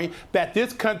viewpoint that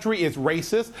this country is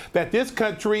racist, that this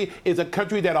country is a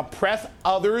country that oppresses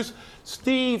others.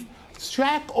 Steve,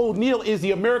 Shaq O'Neal is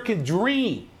the American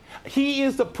dream. He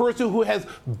is the person who has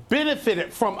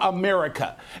benefited from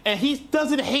America, and he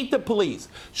doesn't hate the police.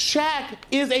 Shaq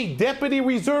is a deputy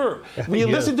reserve. When you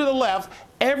listen to the left,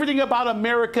 everything about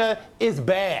America is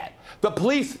bad. The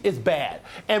police is bad.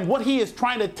 And what he is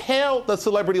trying to tell the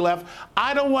celebrity left,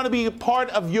 I don't want to be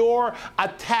part of your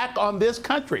attack on this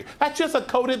country. That's just a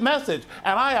coded message,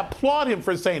 and I applaud him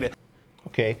for saying it.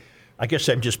 Okay. I guess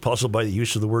I'm just puzzled by the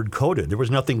use of the word coded. There was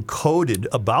nothing coded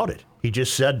about it. He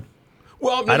just said,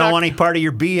 Well, I don't want any part of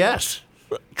your BS.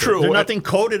 True. There's nothing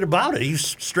coded about it. He's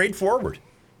straightforward.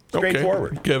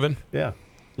 Straightforward. Okay. Given. Yeah.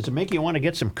 Does it make you want to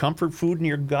get some comfort food in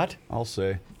your gut? I'll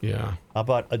say. Yeah. How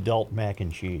about adult mac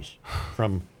and cheese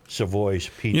from Savoy's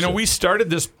Pizza? You know, we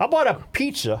started this. How about a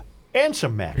pizza and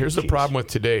some mac Here's and the cheese? problem with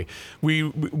today. We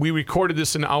recorded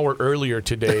this an hour earlier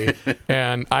today,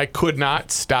 and I could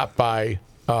not stop by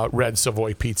Red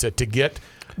Savoy Pizza to get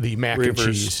the mac and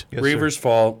cheese. Reaver's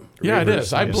fault. Yeah, it Reaver's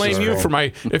is. I blame you for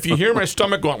if you hear my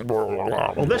stomach going.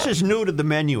 Well, this is new to the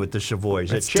menu at the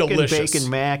Savoy's. It's chicken, delicious. bacon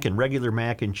mac, and regular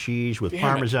mac and cheese with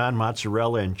Parmesan,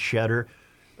 mozzarella, and cheddar,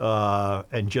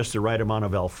 and just the right amount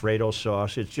of Alfredo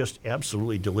sauce. It's just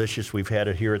absolutely delicious. We've had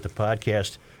it here at the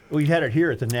podcast. We've had it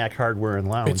here at the Knack Hardware and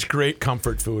Lounge. It's great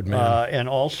comfort food, man. And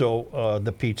also,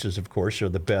 the pizzas, of course, are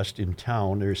the best in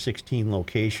town. There's 16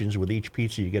 locations. With each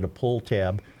pizza, you get a pull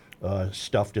tab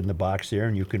stuffed in the box there,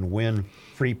 and you can win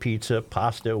free pizza,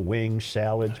 pasta, wings,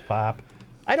 salads, pop.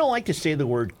 I don't like to say the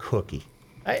word cookie.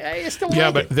 I just don't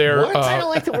like but it. they're. I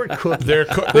don't like the word cookie.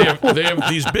 They have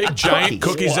these big giant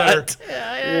cookies that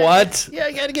are. What? Yeah,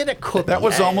 you got to get a cookie. That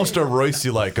was almost a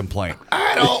Royce-like complaint.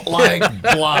 I don't like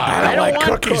blah. I don't like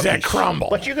want cookies that crumble.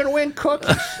 But you're going to win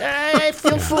cookies. I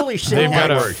feel foolish saying They've got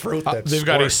that a word. Fruit that they've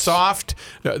got a squirts. soft.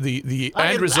 The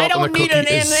I end result don't on the need cookie an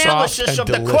is soft analysis and of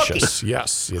the delicious. cookie.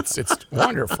 Yes, it's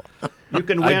wonderful. You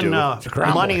can I win do. It's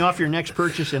crumble. money off your next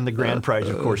purchase, and the grand prize,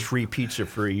 of course, free pizza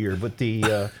for a year. But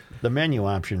the menu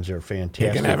options are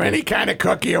fantastic. You can have any kind of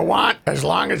cookie you want as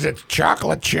long as it's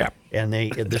chocolate chip. And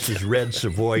this is Red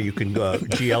Savoy. You can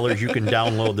GLers, you can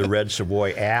download the Red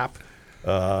Savoy app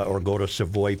or go to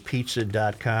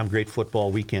SavoyPizza.com. Great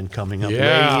football weekend coming up.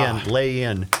 Yeah. Lay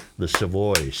in the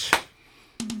Savoys.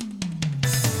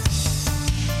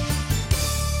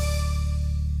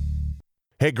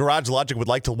 Hey, Garage Logic would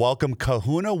like to welcome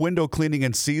Kahuna Window Cleaning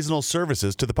and Seasonal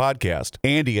Services to the podcast.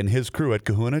 Andy and his crew at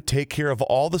Kahuna take care of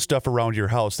all the stuff around your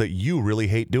house that you really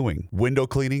hate doing. Window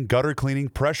cleaning, gutter cleaning,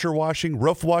 pressure washing,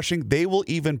 roof washing. They will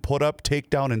even put up,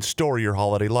 take down, and store your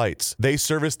holiday lights. They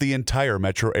service the entire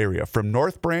metro area from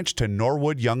North Branch to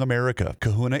Norwood, Young America.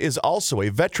 Kahuna is also a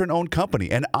veteran-owned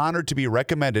company and honored to be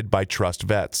recommended by Trust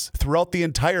Vets. Throughout the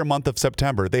entire month of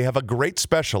September, they have a great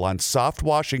special on soft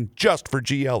washing just for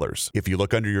GLers. If you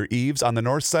look under your eaves on the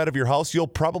north side of your house, you'll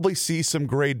probably see some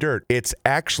gray dirt. It's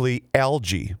actually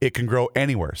algae. It can grow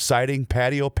anywhere: siding,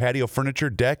 patio furniture,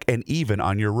 deck, and even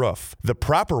on your roof. The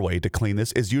proper way to clean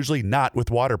this is usually not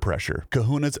with water pressure.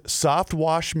 Kahuna's soft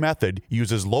wash method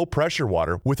uses low pressure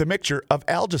water with a mixture of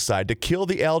algicide to kill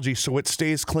the algae so it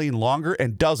stays clean longer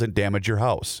and doesn't damage your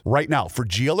house. Right now, for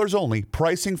GLers only,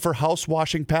 pricing for house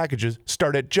washing packages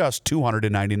start at just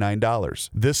 $299.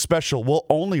 This special will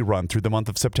only run through the month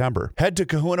of September. Head to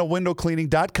to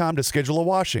kahunawindowcleaning.com to schedule a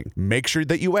washing. Make sure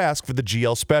that you ask for the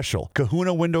GL special.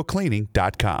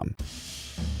 kahunawindowcleaning.com.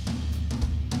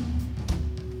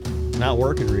 Not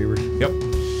working, Reavers. Yep.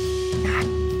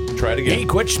 Try it again. He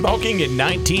quit smoking in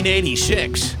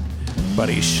 1986, but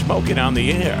he's smoking on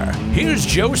the air. Here's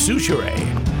Joe Souchere.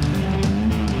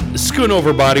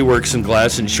 Schoonover Body Works in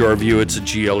Glass and Shoreview. It's a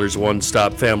GLer's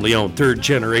one-stop family-owned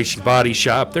third-generation body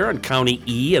shop. They're on County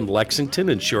E in Lexington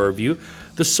and Shoreview.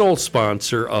 The sole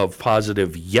sponsor of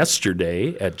Positive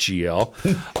yesterday at GL.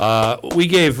 We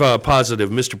gave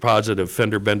Mr. Positive,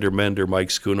 Fender Bender Mender, Mike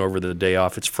Schoonover the day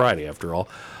off. It's Friday, after all.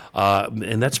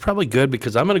 And that's probably good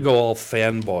because I'm going to go all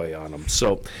fanboy on him.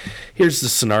 So here's the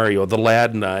scenario. The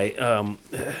lad and I,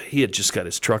 he had just got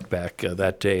his truck back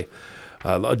that day,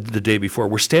 the day before.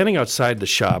 We're standing outside the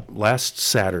shop last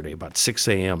Saturday, about 6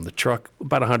 a.m. The truck,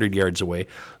 about 100 yards away,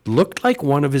 looked like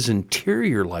one of his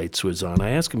interior lights was on.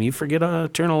 I asked him, you forget to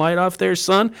turn a light off there,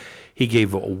 son? He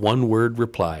gave a one-word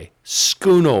reply,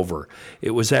 Schoonover.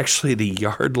 It was actually the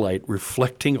yard light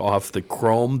reflecting off the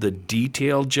chrome, the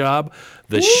detail job,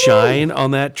 the shine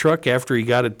on that truck after he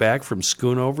got it back from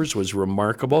Schoonovers was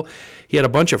remarkable. He had a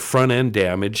bunch of front-end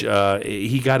damage.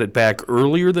 He got it back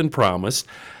earlier than promised.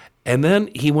 And then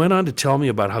he went on to tell me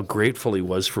about how grateful he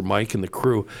was for Mike and the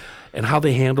crew and how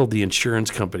they handled the insurance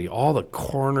company, all the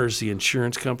corners the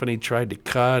insurance company tried to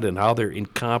cut and how their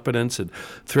incompetence had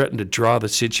threatened to draw the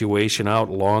situation out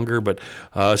longer. But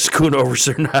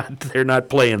Schoonovers they're not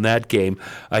playing that game.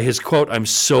 His quote, I'm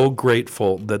so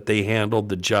grateful that they handled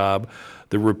the job.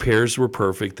 The repairs were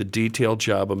perfect, the detailed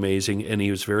job amazing, and he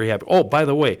was very happy. Oh, by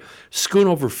the way,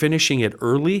 Schoonover finishing it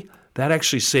early, that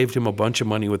actually saved him a bunch of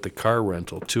money with the car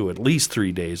rental, too, at least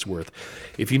 3 days' worth.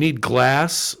 If you need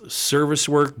glass, service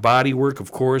work, body work,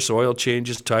 of course, oil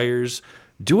changes, tires,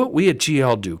 do what we at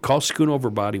GL do. Call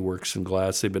Schoonover Body Works and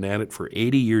Glass. They've been at it for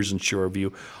 80 years in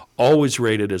Shoreview, always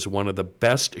rated as one of the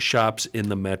best shops in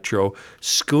the metro.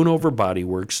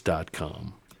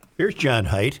 SchoonoverBodyWorks.com. Here's John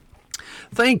Haidt.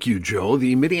 Thank you, Joe.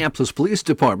 The Minneapolis Police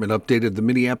Department updated the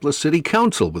Minneapolis City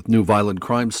Council with new violent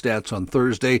crime stats on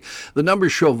Thursday. The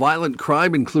numbers show violent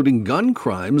crime, including gun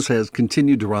crimes, has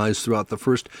continued to rise throughout the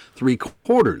first 3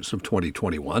 quarters of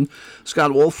 2021.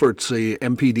 Scott Wolfert's a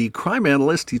MPD crime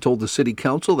analyst. He told the City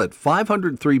Council that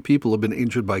 503 people have been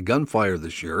injured by gunfire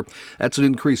this year. That's an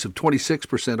increase of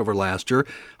 26% over last year.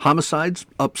 Homicides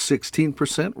up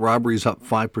 16%, robberies up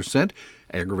 5%.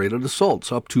 Aggravated assaults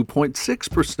up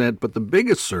 2.6%, but the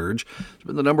biggest surge has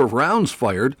been the number of rounds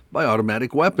fired by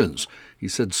automatic weapons. He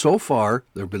said so far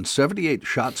there have been 78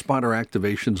 ShotSpotter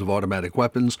activations of automatic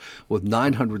weapons with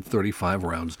 935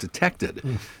 rounds detected.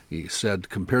 He said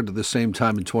compared to the same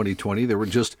time in 2020, there were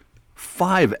just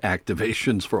 5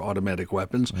 activations for automatic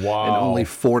weapons and only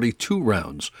 42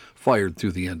 rounds fired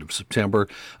through the end of September.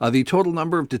 The total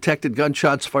number of detected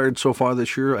gunshots fired so far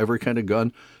this year, every kind of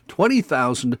gun,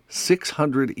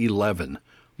 20,611.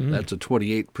 That's a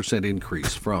 28%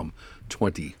 increase from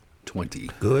 2020.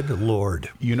 Good Lord.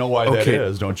 You know why that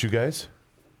is, don't you guys?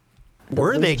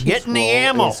 Where are they getting the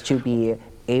ammo? To be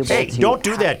able Hey, to don't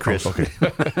do that, Chris. Okay.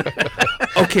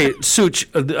 Okay, Such,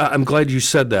 I'm glad you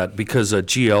said that because a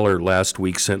GLer last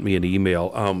week sent me an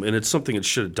email, and it's something that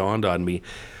should have dawned on me.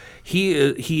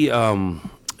 He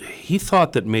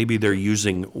thought that maybe they're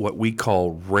using what we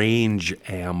call range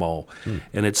ammo,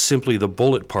 and it's simply the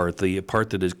bullet part. The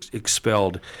part that is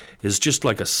expelled is just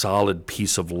like a solid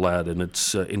piece of lead, and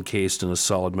it's encased in a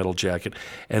solid metal jacket.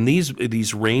 And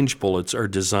these range bullets are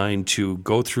designed to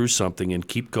go through something and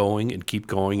keep going and keep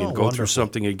going and go through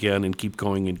something again and keep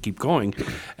going and keep going,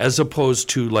 as opposed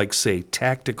to, like, say,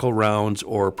 tactical rounds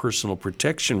or personal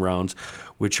protection rounds,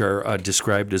 which are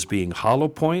described as being hollow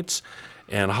points.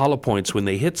 And hollow points, when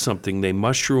they hit something, they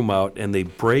mushroom out and they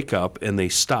break up and they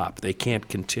stop. They can't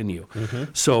continue.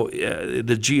 So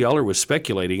the GLer was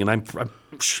speculating, and I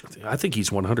think he's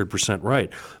 100% right.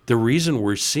 The reason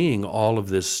we're seeing all of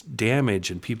this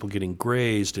damage and people getting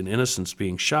grazed and innocents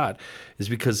being shot is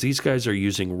because these guys are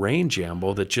using range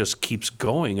ammo that just keeps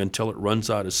going until it runs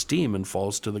out of steam and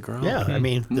falls to the ground. Yeah, I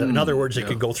mean, in other words, it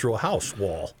could go through a house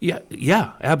wall.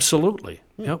 Yeah, absolutely.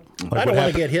 Yep. I don't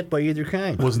want to get hit by either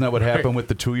kind. Wasn't that what happened with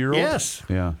the 2-year-old? Yes.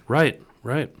 Yeah. Right.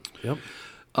 Yep.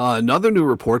 Another new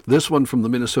report, this one from the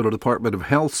Minnesota Department of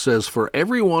Health, says for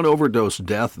every one overdose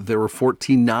death, there were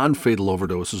 14 non-fatal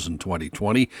overdoses in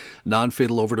 2020.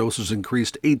 Non-fatal overdoses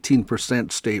increased 18%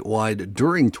 statewide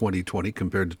during 2020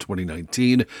 compared to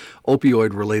 2019.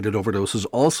 Opioid-related overdoses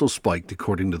also spiked,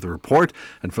 according to the report,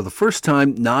 and for the first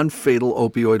time, non-fatal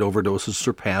opioid overdoses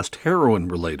surpassed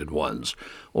heroin-related ones.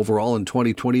 Overall, in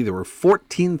 2020, there were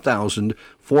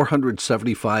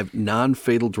 14,475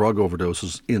 non-fatal drug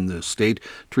overdoses in the state,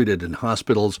 treated in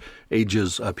hospitals.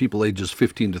 People ages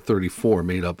 15 to 34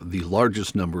 made up the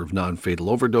largest number of non-fatal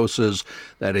overdoses.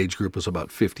 That age group was about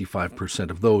 55%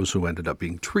 of those who ended up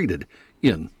being treated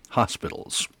in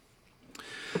hospitals.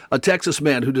 A Texas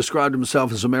man who described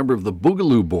himself as a member of the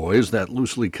Boogaloo Boys, that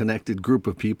loosely connected group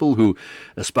of people who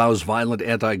espouse violent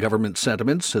anti-government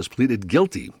sentiments, has pleaded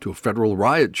guilty to a federal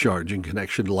riot charge in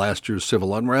connection to last year's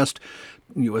civil unrest.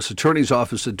 U.S. Attorney's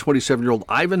Office said 27-year-old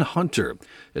Ivan Hunter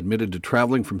admitted to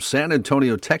traveling from San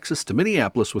Antonio, Texas to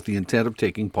Minneapolis with the intent of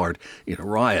taking part in a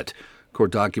riot. Court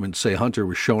documents say Hunter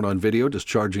was shown on video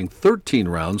discharging 13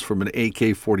 rounds from an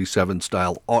AK-47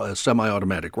 style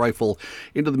semi-automatic rifle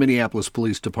into the Minneapolis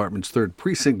Police Department's 3rd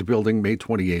Precinct building May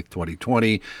 28,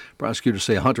 2020. Prosecutors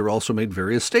say Hunter also made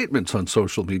various statements on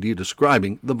social media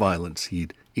describing the violence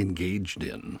he'd engaged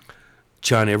in.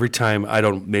 John, every time,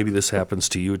 maybe this happens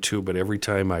to you too, but every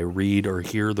time I read or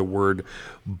hear the word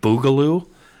Boogaloo,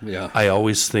 I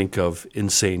always think of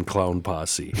Insane Clown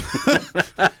Posse.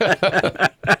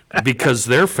 Because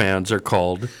their fans are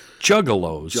called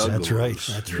Juggalos. That's right.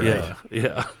 That's right.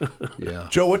 Yeah.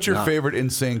 Joe, what's your favorite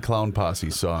Insane Clown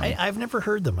Posse song? I've never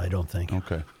heard them, I don't think.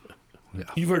 Okay. Yeah.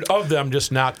 You've heard of them,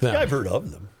 just not them. Yeah, I've heard of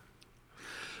them.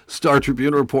 Star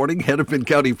Tribune reporting Hennepin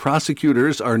County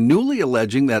prosecutors are newly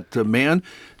alleging that a man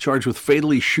charged with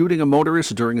fatally shooting a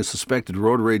motorist during a suspected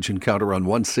road rage encounter on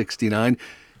 169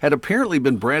 had apparently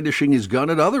been brandishing his gun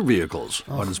at other vehicles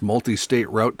on his multi-state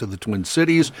route to the Twin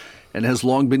Cities and has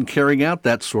long been carrying out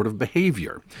that sort of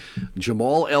behavior.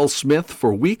 Jamal L. Smith,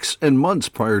 for weeks and months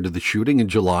prior to the shooting in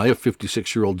July of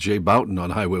 56-year-old Jay Boughton on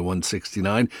Highway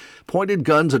 169, pointed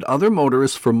guns at other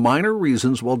motorists for minor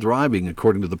reasons while driving,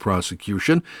 according to the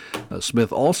prosecution.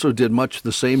 Smith also did much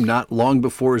the same not long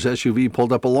before his SUV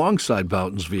pulled up alongside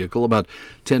Boughton's vehicle about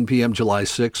 10 p.m. July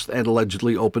 6th and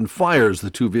allegedly opened fires. The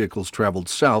two vehicles traveled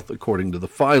south, according to the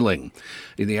filing.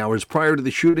 In the hours prior to the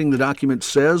shooting, the document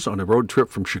says, on a road trip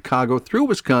from Chicago through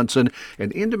Wisconsin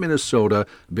and into Minnesota,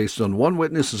 based on one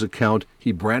witness's account,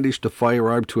 he brandished a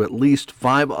firearm to at least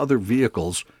 5 other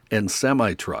vehicles and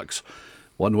semi-trucks.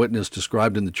 One witness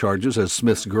described in the charges as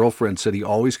Smith's girlfriend said he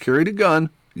always carried a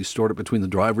gun. He stored it between the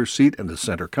driver's seat and the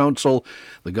center console.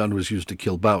 The gun was used to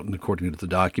kill Boughton, according to the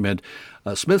document.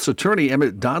 Smith's attorney,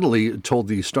 Emmett Donnelly, told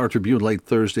the Star Tribune late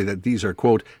Thursday that these are,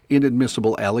 quote,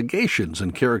 inadmissible allegations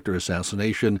and character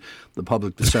assassination. The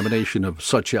public dissemination of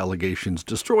such allegations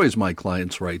destroys my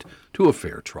client's right to a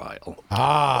fair trial.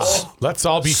 Let's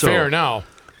all be fair now.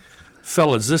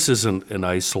 Fellas, this isn't an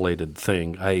isolated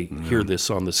thing. I hear this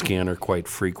on the scanner quite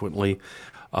frequently.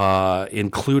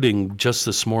 Including just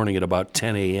this morning at about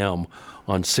 10 a.m.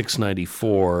 on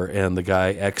 694, and the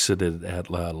guy exited at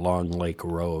Long Lake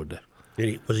Road.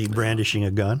 Was he brandishing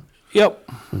a gun? Yep,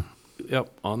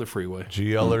 on the freeway.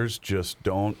 GLers just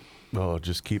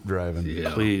just keep driving.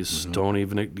 Yeah. Please, don't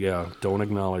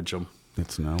acknowledge them.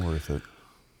 It's not worth it.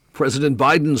 President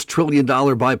Biden's $1 trillion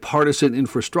bipartisan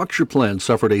infrastructure plan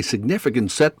suffered a significant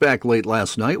setback late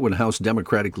last night when House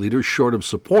Democratic leaders, short of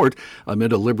support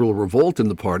amid a liberal revolt in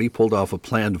the party, put off a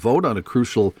planned vote on a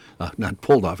crucial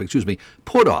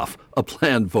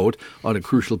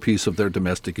piece of their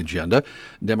domestic agenda.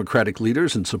 Democratic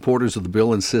leaders and supporters of the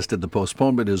bill insisted the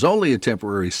postponement is only a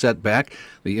temporary setback.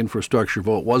 The infrastructure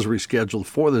vote was rescheduled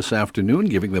for this afternoon,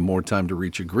 giving them more time to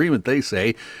reach agreement, they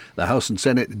say. The House and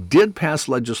Senate did pass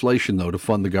legislation, though, to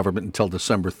fund the government until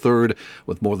December 3rd,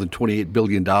 with more than $28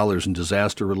 billion in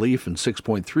disaster relief and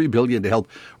 $6.3 billion to help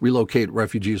relocate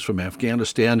refugees from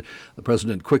Afghanistan. The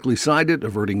president quickly signed it,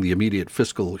 averting the immediate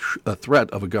fiscal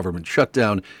threat of a government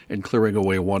shutdown and clearing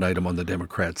away one item on the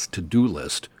Democrats' to-do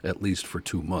list, at least for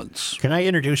 2 months. Can I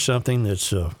introduce something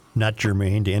that's not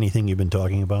germane to anything you've been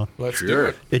talking about? Let's do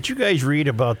it. Did you guys read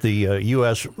about the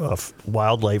U.S.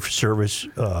 Wildlife Service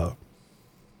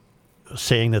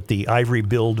saying that the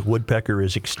ivory-billed woodpecker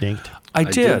is extinct? I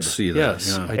did see that.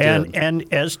 Yes, yeah. I did.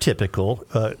 And as typical,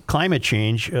 climate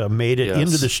change made it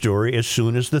into the story as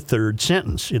soon as the third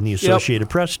sentence in the Associated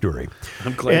Press story.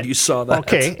 I'm glad you saw that.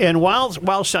 Okay, and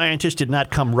while scientists did not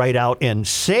come right out and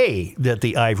say that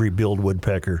the ivory-billed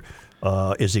woodpecker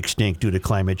is extinct due to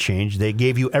climate change, they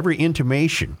gave you every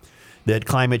intimation that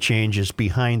climate change is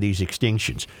behind these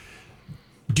extinctions.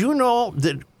 Do you know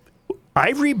that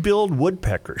ivory-billed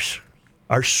woodpeckers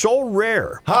are so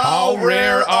rare? How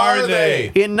rare are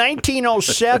they? In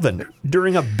 1907,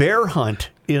 during a bear hunt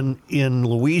in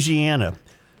Louisiana,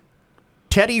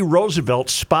 Teddy Roosevelt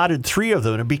spotted 3 of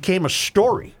them, and it became a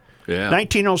story. Yeah.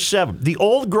 1907. The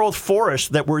old-growth forests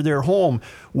that were their home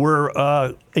were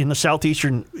in the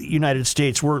southeastern United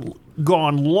States were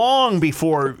gone long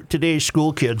before today's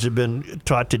school kids have been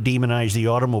taught to demonize the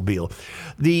automobile.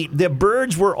 The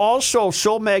birds were also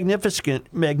so magnificent.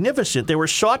 They were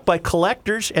sought by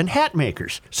collectors and hat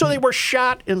makers. So they were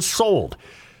shot and sold.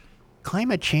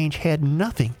 Climate change had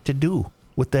nothing to do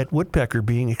with that woodpecker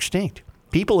being extinct.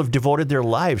 People have devoted their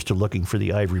lives to looking for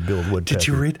the ivory-billed woodpecker. Did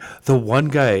you read the one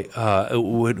guy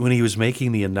when he was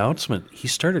making the announcement? He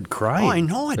started crying. Oh, I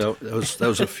know it. That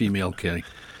was a female, Kenny.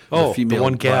 Oh, a female the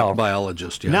one gal.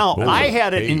 biologist. Yeah. Now, I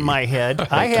had it in my head.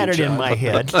 I had it in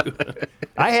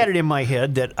my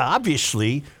head that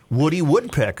obviously Woody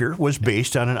Woodpecker was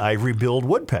based on an ivory-billed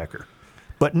woodpecker.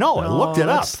 But no, I looked it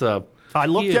up. I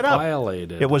looked it up.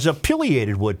 Violated. It was a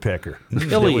pileated woodpecker.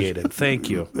 Pileated. Thank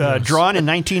you. Drawn in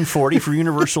 1940 for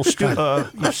Universal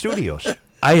Studios.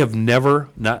 I have never,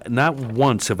 not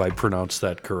once have I pronounced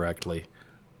that correctly.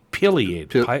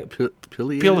 Pileated.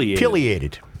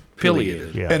 Pileated.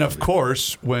 Pileated. Yeah. And of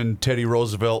course, when Teddy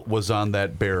Roosevelt was on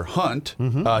that bear hunt,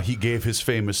 he gave his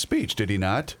famous speech, did he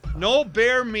not? No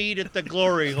bear meat at the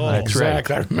glory hole. That's right.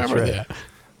 Exactly. I remember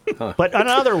that. But in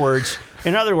other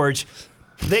words,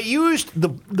 they used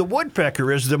the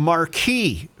woodpecker as the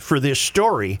marquee for this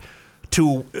story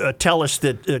to tell us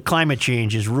that climate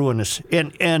change is ruinous,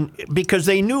 and because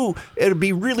they knew it would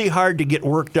be really hard to get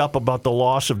worked up about the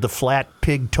loss of the flat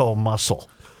pig toe muscle.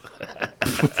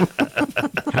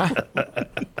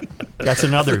 That's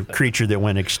another creature that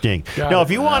went extinct. Now,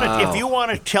 if you want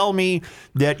to tell me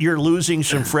that you're losing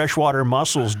some freshwater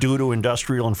mussels due to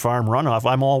industrial and farm runoff,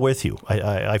 I'm all with you.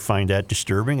 I find that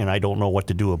disturbing, and I don't know what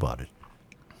to do about it.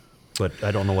 But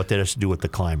I don't know what that has to do with the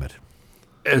climate.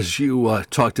 As you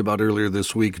talked about earlier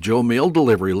this week, Joe, mail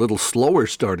delivery a little slower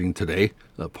starting today.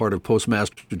 Part of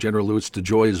Postmaster General Louis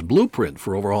DeJoy's blueprint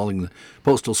for overhauling the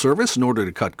Postal Service in order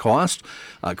to cut costs.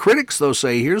 Critics, though,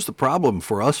 say here's the problem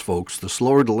for us folks. The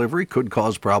slower delivery could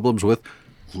cause problems with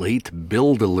late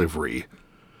bill delivery.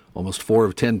 Almost 4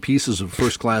 of 10 pieces of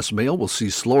first-class mail will see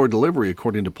slower delivery,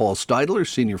 according to Paul Steidler,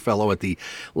 senior fellow at the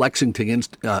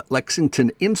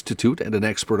Lexington Institute and an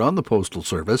expert on the Postal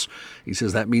Service. He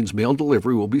says that means mail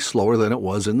delivery will be slower than it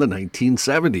was in the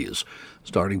 1970s.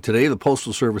 Starting today, the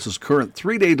Postal Service's current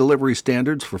 3-day delivery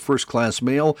standards for first-class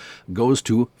mail goes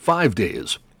to 5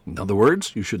 days. In other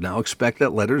words, you should now expect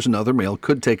that letters and other mail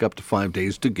could take up to 5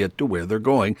 days to get to where they're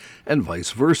going, and vice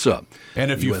versa.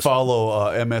 And if you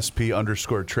follow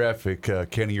MSP_traffic,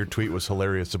 Kenny, your tweet was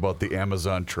hilarious about the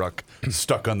Amazon truck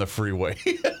stuck on the freeway.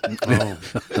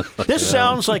 This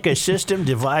sounds like a system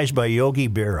devised by Yogi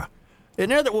Berra.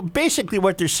 And basically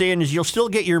what they're saying is you'll still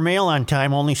get your mail on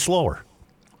time, only slower.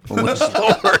 Nobody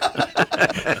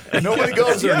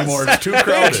goes there anymore. It's too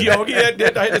crowded. Yogi, I had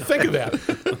to think of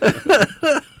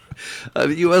that.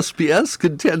 The USPS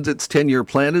contends its 10-year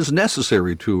plan is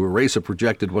necessary to erase a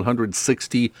projected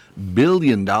 $160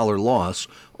 billion loss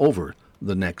over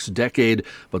the next decade.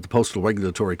 But the Postal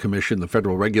Regulatory Commission, the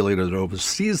federal regulator that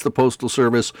oversees the Postal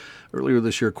Service, earlier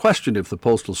this year questioned if the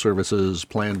Postal Service's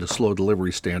plan to slow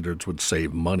delivery standards would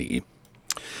save money.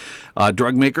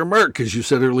 Drug maker Merck, as you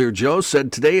said earlier, Joe,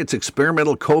 said today its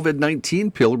experimental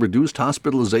COVID-19 pill reduced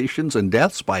hospitalizations and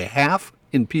deaths by half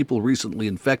in people recently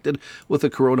infected with the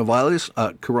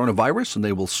coronavirus, and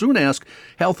they will soon ask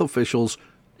health officials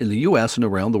in the U.S. and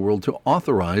around the world to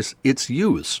authorize its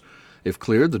use. If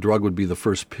cleared, the drug would be the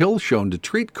first pill shown to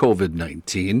treat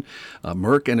COVID-19.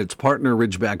 Merck and its partner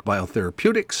Ridgeback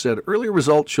Biotherapeutics said earlier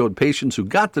results showed patients who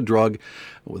got the drug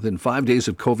within 5 days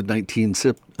of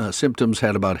COVID-19 symptoms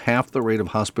had about half the rate of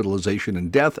hospitalization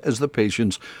and death as the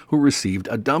patients who received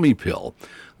a dummy pill.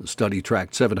 The study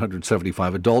tracked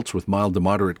 775 adults with mild to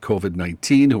moderate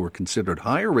COVID-19 who were considered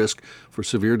higher risk for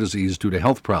severe disease due to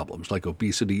health problems like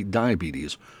obesity,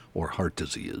 diabetes, or heart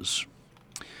disease.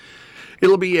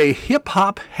 It'll be a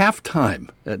hip-hop halftime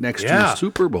at next year's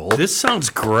Super Bowl. This sounds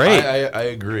great. I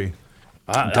agree.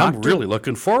 I'm really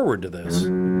looking forward to this.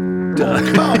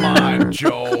 Come on,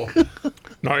 Joe.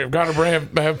 No, you've got to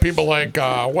have people like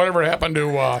whatever happened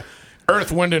to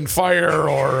Earth, Wind, and Fire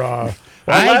or...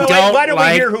 Why don't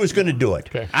we hear who's going to do it?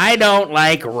 Okay. I don't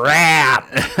like rap.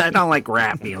 I don't like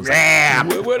rap music. Rap.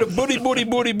 What a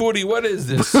booty. What is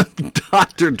this?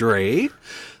 Dr. Dre,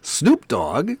 Snoop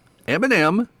Dogg,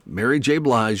 Eminem, Mary J.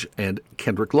 Blige, and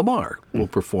Kendrick Lamar will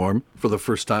perform for the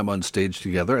first time on stage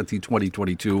together at the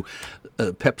 2022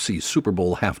 Pepsi Super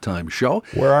Bowl halftime show.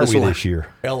 Where are we this year?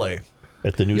 L.A.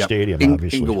 At the new Yep. stadium,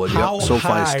 obviously. Inglewood, How SoFi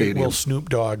high Stadium. will Snoop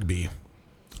Dogg be?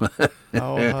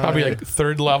 Probably like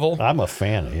third level. I'm a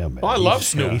fan of him. Man. Oh, I love He's-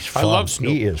 Snoop. He's I fun. love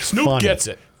Snoop. He is Snoop funny. gets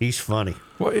it. He's funny.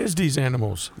 What is these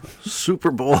animals?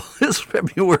 Super Bowl is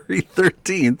February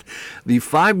 13th. The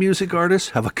 5 music artists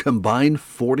have a combined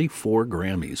 44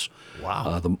 Grammys.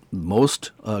 Wow. The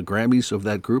most Grammys of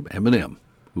that group, Eminem,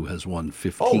 who has won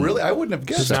 15. Oh, really? I wouldn't have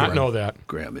guessed Did not that. know that.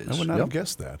 Grammys. I would not Yep. have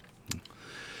guessed that.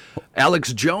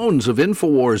 Alex Jones of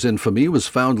InfoWars infamy was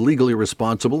found legally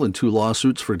responsible in 2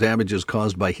 lawsuits for damages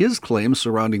caused by his claims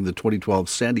surrounding the 2012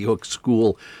 Sandy Hook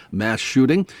school mass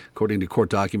shooting, according to court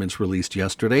documents released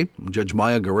yesterday. Judge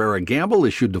Maya Guerrera-Gamble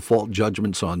issued default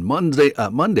judgments on Monday.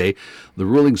 The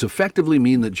rulings effectively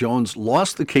mean that Jones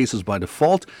lost the cases by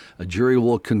default. A jury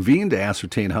will convene to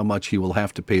ascertain how much he will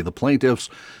have to pay the plaintiffs.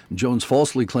 Jones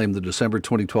falsely claimed the December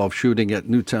 2012 shooting at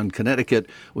Newtown, Connecticut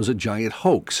was a giant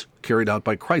hoax carried out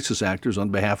by crisis actors on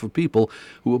behalf of people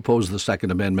who oppose the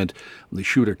Second Amendment. The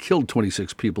shooter killed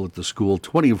 26 people at the school,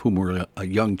 20 of whom were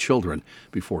young children,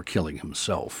 before killing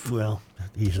himself. Well,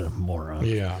 he's a moron.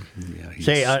 Yeah.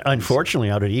 Say,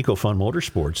 unfortunately, out at EcoFun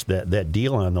Motorsports, that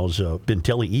deal on those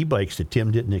Bentelli e-bikes that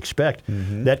Tim didn't expect,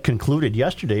 that concluded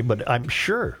yesterday. But I'm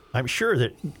sure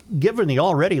that given the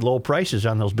already low prices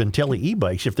on those Bentelli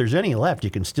e-bikes, if there's any left,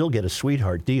 you can still get a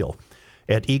sweetheart deal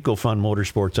at EcoFun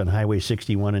Motorsports on Highway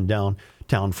 61 in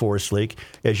downtown Forest Lake.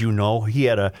 As you know, he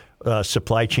had a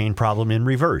supply chain problem in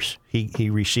reverse. He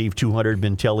received 200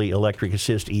 Bentelli electric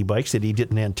assist e-bikes that he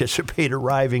didn't anticipate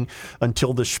arriving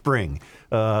until the spring.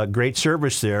 Great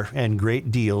service there and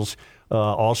great deals.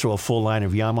 Also a full line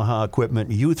of Yamaha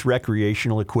equipment, youth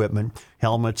recreational equipment,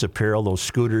 helmets, apparel, those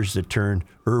scooters that turn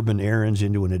urban errands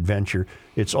into an adventure.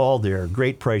 It's all there.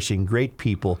 Great pricing, great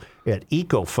people at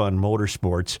EcoFun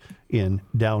Motorsports in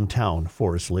downtown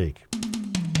Forest Lake.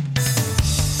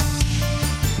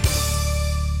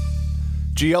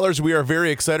 GLers, we are very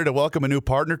excited to welcome a new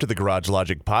partner to the Garage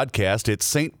Logic podcast. It's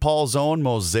St. Paul's own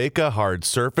Mosaica Hard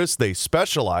Surface. They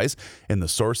specialize in the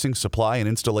sourcing, supply, and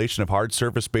installation of hard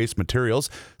surface-based materials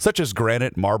such as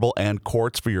granite, marble, and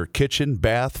quartz for your kitchen,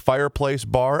 bath, fireplace,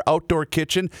 bar, outdoor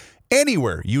kitchen.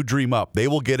 Anywhere you dream up, they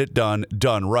will get it done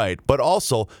right, but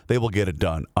also they will get it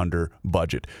done under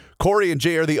budget. Corey and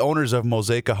Jay are the owners of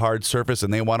Mosaica Hard Surface,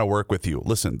 and they want to work with you.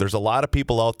 Listen, there's a lot of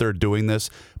people out there doing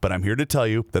this, but I'm here to tell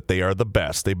you that they are the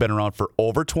best. They've been around for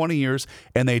over 20 years,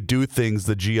 and they do things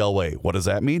the GL way. What does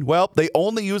that mean? Well, they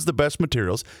only use the best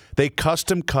materials. They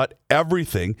custom cut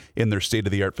everything in their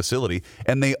state-of-the-art facility,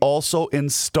 and they also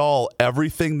install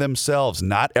everything themselves.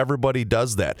 Not everybody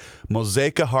does that.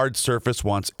 Mosaica Hard Surface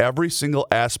wants every single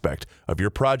aspect of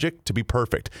your project to be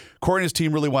perfect. Corey and his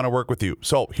team really want to work with you.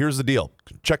 So here's the deal.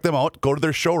 Check them out. Go to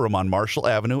their showroom on Marshall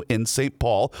Avenue in St.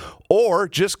 Paul, or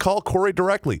just call Corey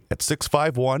directly at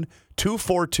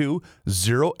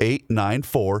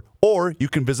 651-242-0894, or you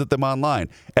can visit them online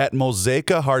at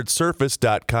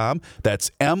mosaicahardsurface.com.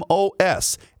 That's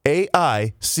MOSAICA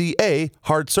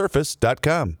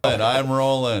hardsurface.com. And I'm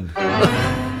rolling.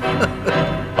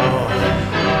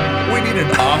 We need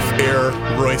an off-air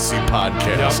Royce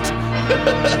podcast.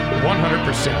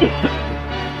 100%.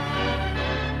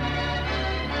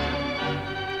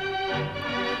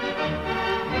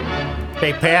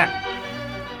 Hey, Pat.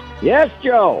 Yes,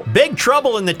 Joe. Big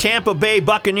trouble in the Tampa Bay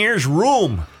Buccaneers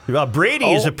room.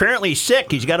 Brady is apparently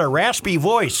sick. He's got a raspy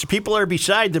voice. People are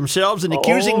beside themselves and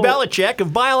accusing Belichick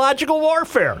of biological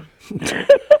warfare.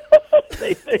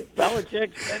 They think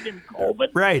Belichick's sending Coleman.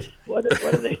 Right. What do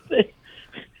they think?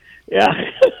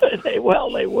 Yeah. they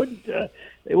wouldn't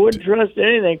trust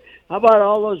anything. How about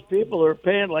all those people who are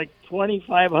paying like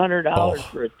 $2,500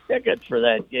 for a ticket for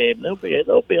that game? They'll be a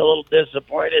little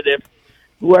disappointed if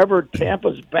whoever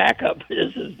Tampa's backup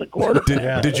is the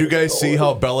quarterback. Did you guys see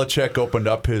how Belichick opened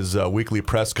up his weekly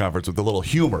press conference with a little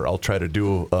humor? I'll try to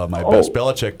do my best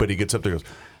Belichick, but he gets up there and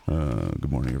goes,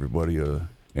 good morning, everybody.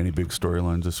 Any big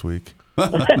storylines this week? Hey,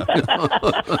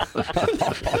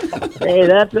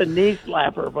 that's a knee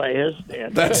slapper by his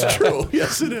standards. That's true.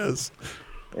 Yes, it is.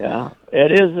 Yeah,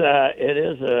 it is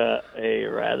a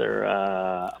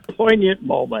rather poignant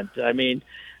moment. I mean,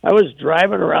 I was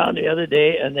driving around the other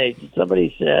day, and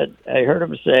somebody said, I heard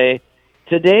him say,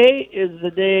 today is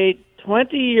the day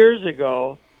 20 years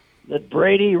ago that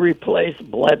Brady replaced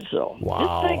Bledsoe.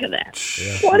 Wow. Just think of that.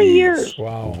 20 years.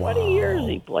 Wow. 20 years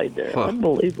he played there.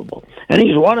 Unbelievable. And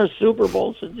he's won a Super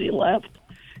Bowl since he left.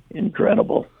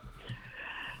 Incredible.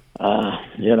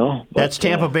 That's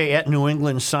Tampa Bay at New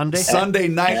England Sunday. Sunday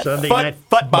night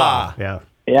football. Yeah.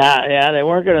 Yeah, they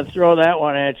weren't going to throw that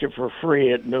one at you for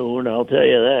free at noon. I'll tell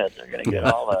you that. They're going to get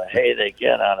all the hay they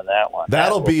get out of that one.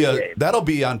 That'll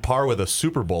be on par with a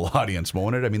Super Bowl audience,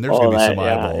 won't it? I mean, there's going to be some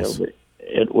eyeballs.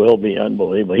 It will be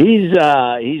unbelievable.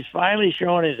 He's finally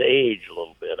showing his age a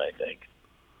little bit, I think.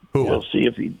 Who? We'll see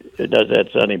if he does that.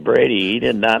 Sonny Brady. He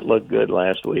did not look good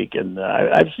last week, and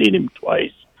I've seen him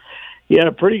twice. He had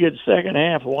a pretty good second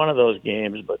half of one of those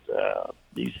games, but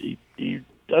he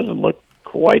doesn't look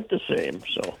quite the same.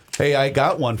 So hey, I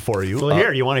got one for you. Well,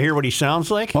 here, you want to hear what he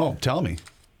sounds like? Oh, tell me.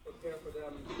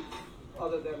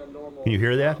 Can you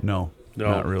hear that? No,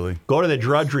 not really. Go to the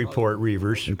Drudge Report,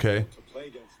 Reavers. Okay.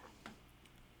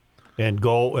 And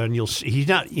go, and you'll see. He's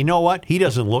not. You know what? He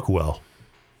doesn't look well.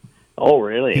 Oh,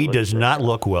 really? He does not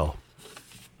look well.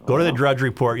 Go to the Drudge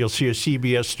Report. You'll see a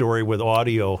CBS story with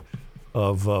audio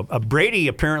of Brady.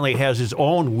 Apparently has his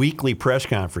own weekly press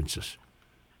conferences.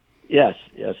 Yes,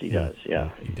 he does.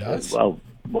 Yeah, he does. Well,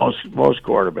 most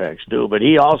quarterbacks do, but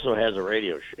he also has a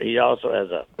radio show. He also has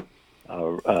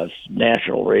a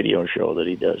national radio show that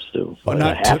he does too. Not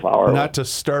a half hour. Not to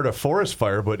start a forest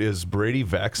fire, but is Brady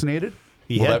vaccinated?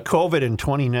 He had COVID in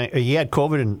 29. He had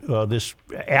COVID in this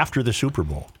after the Super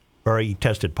Bowl, or he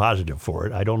tested positive for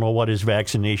it. I don't know what his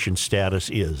vaccination status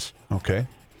is. Okay,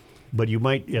 but you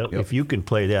might if you can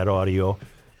play that audio.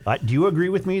 Do you agree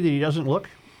with me that he doesn't look?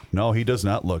 No, he does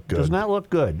not look good. Does not look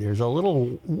good. There's a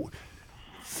little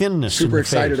thinness. Super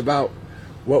excited about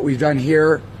what we've done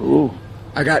here. Ooh.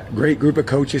 I got a great group of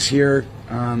coaches here,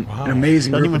 an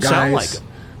amazing Doesn't group of even sound guys like him.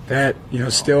 that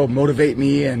still motivate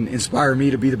me and inspire me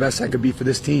to be the best I could be for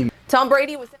this team. Tom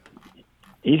Brady was.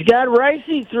 He's got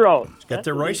ricey throat. He's got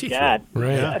the ricey throat.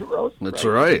 Right. That's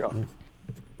right.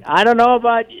 I don't know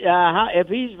about if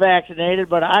he's vaccinated,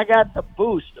 but I got the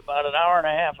boost about an hour and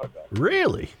a half ago.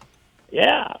 Really?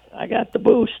 Yeah, I got the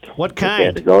boost. What kind? I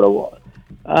had to go to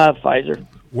Pfizer.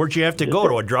 Where'd you have to go?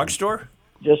 To a drugstore?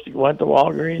 Just went to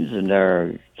Walgreens,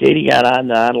 and Katie got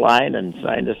online and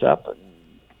signed us up. And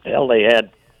hell, they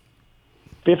had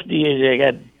 50. They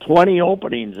had 20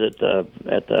 openings at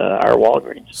our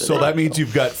Walgreens. So that means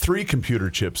you've got 3 computer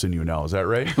chips in you now. Is that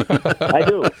right? I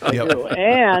do. I do.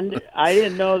 And I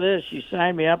didn't know this. You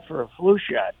signed me up for a flu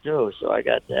shot too, so I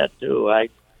got that too. I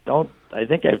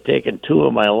think I've taken 2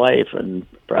 in my life and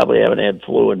probably haven't had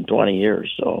flu in 20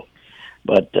 years. So,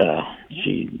 but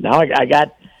now I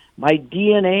got my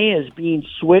DNA is being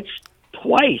switched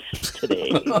twice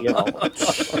today.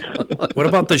 What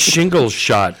about the shingles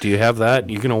shot? Do you have that?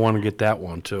 You're going to want to get that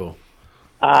one too.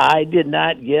 I did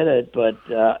not get it, but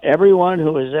everyone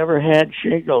who has ever had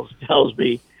shingles tells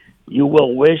me you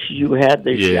will wish you had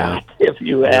the shot if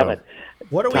you haven't.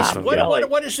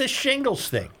 What is this shingles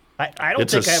thing? I don't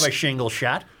think I have a shingles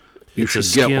shot. It's a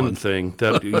skin thing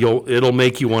that it'll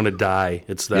make you want to die.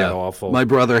 It's that awful. My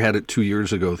brother had it 2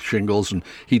 years ago, shingles, and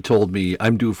he told me,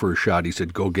 I'm due for a shot. He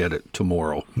said, go get it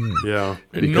tomorrow. Yeah.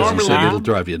 Because he said it'll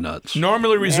drive you nuts.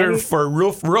 Normally reserved for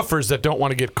roofers that don't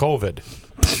want to get COVID.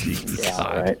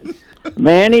 Yeah, right.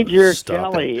 Manager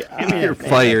Kelly. You're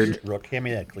fired. Rook, hand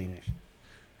me that Kleenex.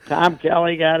 Tom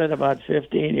Kelly got it about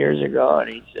 15 years ago, and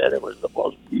he said it was the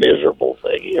most miserable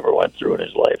thing he ever went through in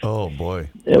his life. Oh, boy.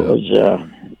 It was,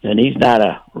 and he's not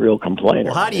a real complainer.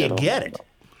 Well, how do you get it?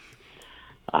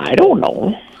 I don't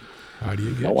know. How do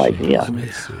you get it? No idea.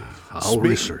 I'll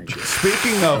research it.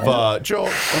 Speaking of, Joe,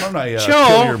 why don't I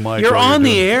kill your mic? You're while on the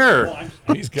doing air.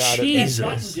 He's got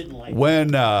Jesus.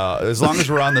 When, as long as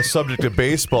we're on the subject of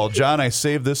baseball, John, I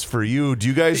saved this for you. Do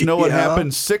you guys know what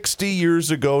happened 60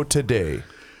 years ago today?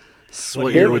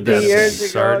 What year would that 50 be? years ago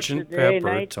Sergeant today,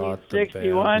 Pepper taught the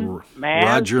 1961.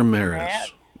 Roger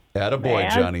Maris. Attaboy,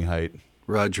 Man. Johnny Height.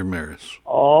 Roger Maris.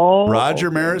 Oh, Roger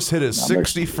Maris hit his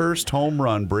 61st home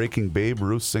run, breaking Babe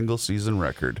Ruth's single-season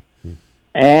record.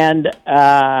 And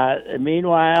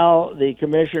meanwhile, the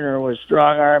commissioner was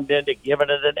strong-armed into giving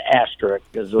it an asterisk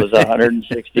because it was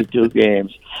 162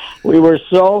 games.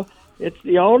 It's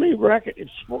the only record.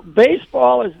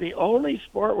 Baseball is the only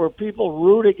sport where people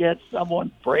root against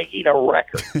someone breaking a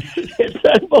record. It's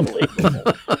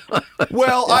unbelievable.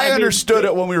 Well, I understood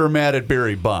it when we were mad at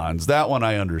Barry Bonds. That one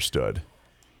I understood.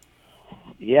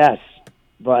 Yes,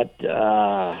 but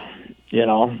Barry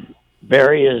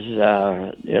is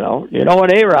you know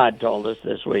what A-Rod told us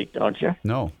this week, don't you?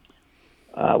 No.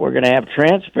 We're going to have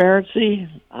transparency,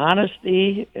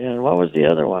 honesty, and what was the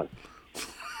other one?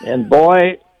 And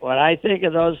boy, when I think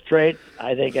of those traits,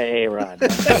 I think of A-Rod.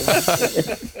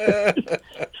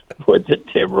 With the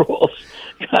Timberwolves.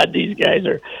 God, these guys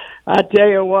are... I tell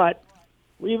you what,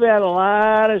 we've had a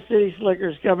lot of city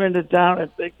slickers come into town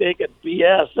and think they can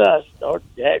BS us.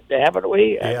 Haven't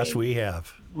we? Yes, we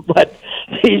have. But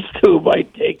these two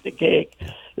might take the cake.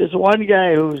 This one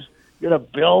guy who's going to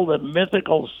build a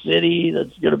mythical city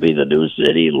that's going to be the new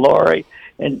city, Laurie.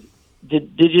 And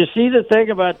did you see the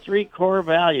thing about 3 core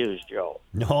values, Joe?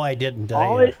 No, I didn't.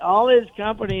 All his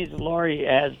companies, Laurie,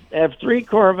 have 3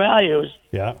 core values.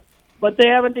 Yeah. But they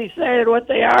haven't decided what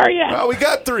they are yet. Well, we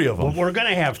got 3 of them. Well, we're going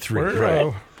to have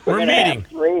 3. We're meeting.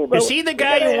 3, but Is he the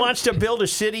guy who wants to build a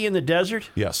city in the desert?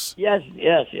 Yes. Yes.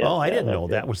 Oh, I didn't know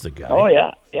that was the guy. Oh,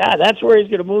 yeah. Yeah, that's where he's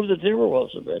going to move the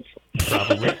Timberwolves eventually.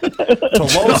 Probably.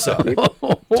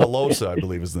 Tolosa, I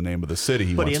believe, is the name of the city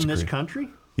he But wants in to this create. country?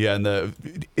 Yeah, in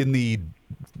the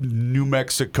New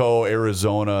Mexico,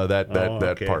 Arizona, that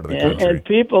okay. part of the country. And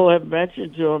people have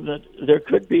mentioned to him that there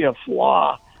could be a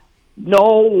flaw.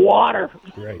 No water.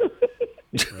 Right.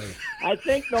 I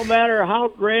think no matter how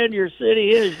grand your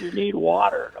city is, you need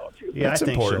water, don't you? Yeah, That's I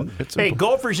think important. so. It's Hey,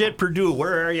 important. Gophers at Purdue.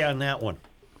 Where are you on that one?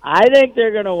 I think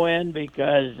they're going to win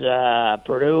because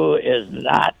Purdue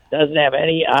doesn't have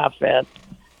any offense,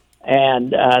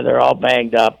 and they're all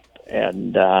banged up,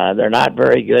 and they're not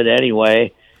very good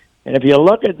anyway. And if you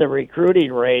look at the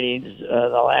recruiting ratings,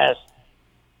 the last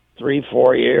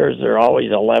 3-4 years, they're always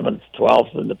 11th,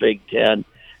 12th in the Big Ten.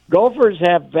 Gophers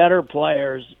have better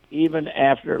players even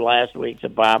after last week's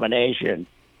abomination,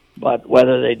 but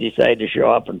whether they decide to show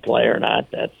up and play or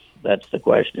not, that's the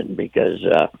question because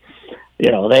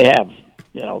they have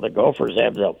the Gophers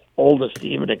have the oldest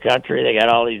team in the country. They got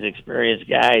all these experienced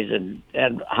guys, and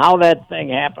how that thing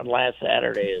happened last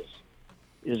Saturday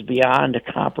is beyond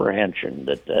comprehension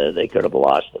that they could have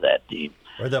lost to that team.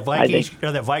 Are the Vikings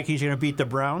going to beat the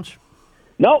Browns?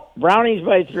 Nope, Brownies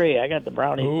by 3. I got the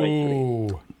Brownies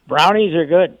by 3. Brownies are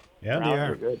good. Yeah, Browns they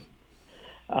are. good.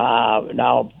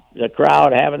 Now,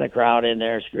 having the crowd in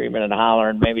there screaming and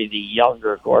hollering, maybe the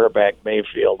younger quarterback,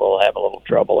 Mayfield, will have a little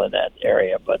trouble in that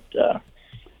area. But the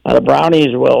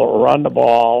Brownies will run the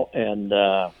ball, and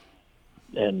the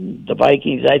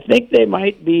Vikings, I think they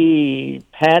might be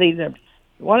patting them.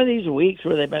 One of these weeks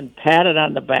where they've been patted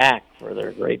on the back for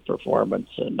their great performance,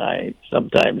 and I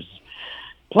sometimes.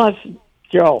 Plus,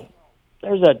 Joe,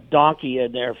 there's a donkey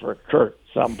in there for Kirk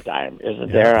sometime,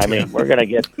 isn't there? I mean, we're gonna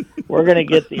get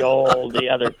the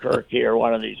other Kirk here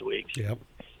one of these weeks. Yep.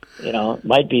 It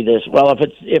might be this. Well,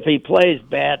 if he plays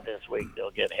bad this week,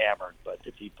 they'll get hammered. But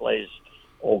if he plays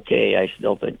okay, I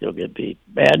still think they'll get beat.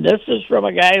 Man, this is from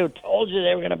a guy who told you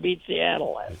they were going to beat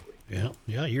Seattle last week.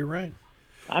 Yeah, you're right.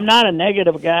 I'm not a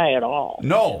negative guy at all.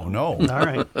 No. All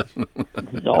right.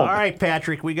 No. All right,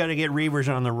 Patrick, we got to get Reavers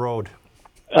on the road.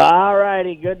 All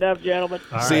righty. Good enough, gentlemen.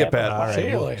 See you, Pat. All right. See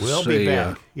you later. We'll be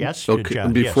back. Yes, Okay,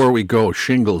 John. before Yes. we go,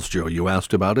 shingles, Joe, you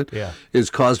asked about it. Yeah. Is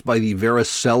caused by the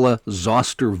varicella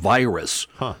zoster virus,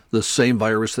 the same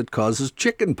virus that causes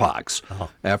chickenpox.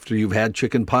 After you've had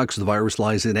chickenpox, the virus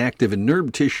lies inactive in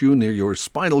nerve tissue near your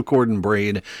spinal cord and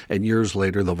brain, and years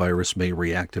later the virus may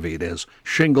reactivate as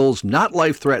shingles, not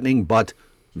life-threatening, but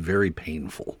very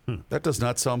painful. That does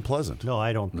not sound pleasant. No,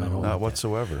 I don't. Not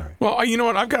whatsoever. Well, you know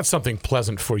what? I've got something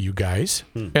pleasant for you guys,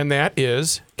 and that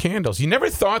is candles. You never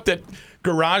thought that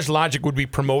Garage Logic would be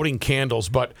promoting candles,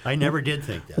 but I never did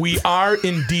think that. we are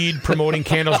indeed promoting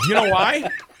candles. Do you know why?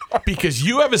 Because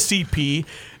you have a CP.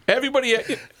 Everybody,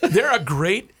 they're a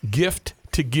great gift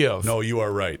to give. No, you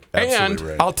are right. Absolutely And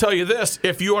right. I'll tell you this,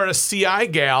 if you are a CI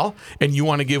gal and you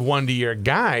want to give one to your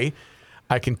guy,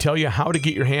 I can tell you how to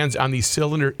get your hands on the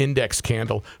Cylinder Index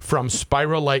candle from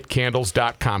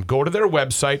SpiralLightCandles.com. Go to their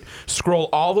website, scroll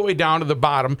all the way down to the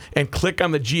bottom, and click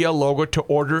on the GL logo to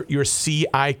order your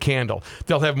CI candle.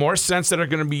 They'll have more scents that are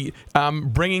going to be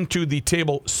bringing to the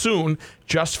table soon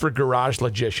just for garage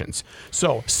logicians.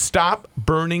 So stop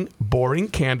burning boring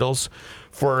candles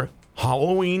for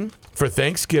Halloween, for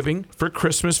Thanksgiving, for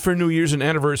Christmas, for New Year's and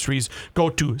anniversaries.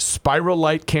 Go to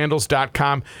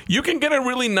SpiralLightCandles.com. You can get a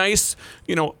really nice,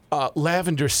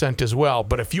 lavender scent as well.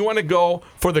 But if you want to go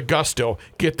for the gusto,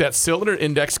 get that Cylinder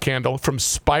Index candle from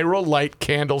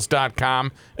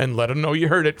SpiralLightCandles.com and let them know you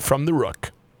heard it from the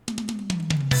Rook.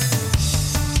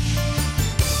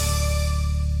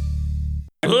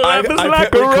 I've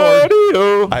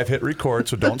hit record,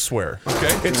 so don't swear.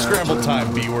 Okay? It's scramble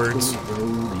time, B-words.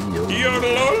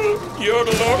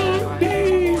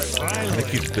 I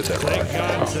think you did that right.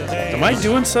 Am I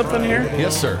doing something here?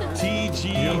 Yes, sir. You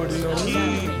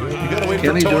gotta wait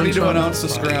for Tony to announce the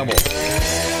scramble.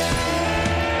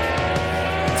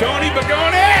 Tony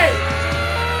Bagone!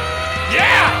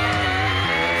 Yeah!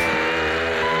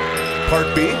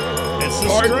 Part B? It's the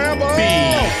scramble! B.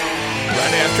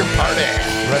 Right after party.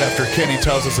 Right after Kenny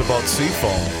tells us about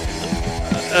Seafoam.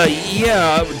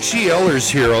 GLers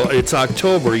here. It's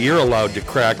October. You're allowed to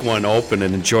crack one open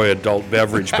and enjoy adult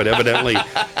beverage, but evidently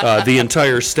the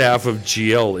entire staff of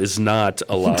GL is not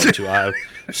allowed to. I'm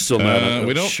still not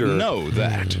we don't sure. know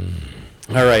that.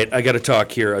 All right, I got to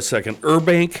talk here a second.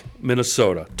 Burbank,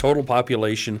 Minnesota. Total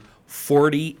population,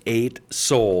 48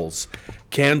 souls.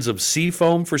 Cans of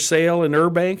Seafoam for sale in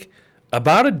Burbank,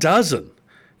 about a dozen,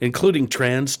 including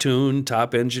Trans-Tune,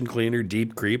 Top Engine Cleaner,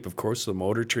 Deep Creep, of course, the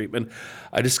motor treatment.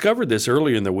 I discovered this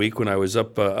earlier in the week when I was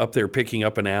up there picking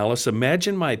up an Alice.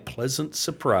 Imagine my pleasant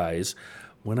surprise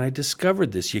when I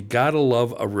discovered this. You got to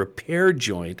love a repair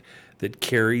joint that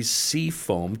carries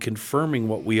Seafoam, confirming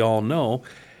what we all know.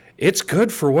 It's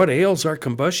good for what ails our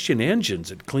combustion engines.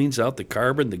 It cleans out the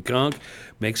carbon, the gunk,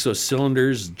 makes those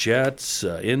cylinders, jets,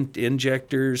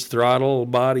 injectors, throttle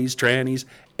bodies, trannies,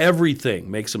 everything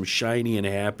makes them shiny and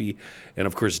happy. And,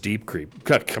 of course, Deep Creep.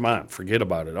 Come on, forget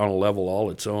about it. On a level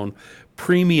all its own.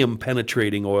 Premium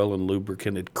penetrating oil and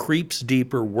lubricant. It creeps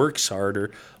deeper, works harder,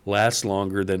 lasts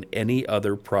longer than any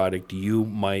other product you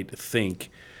might think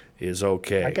is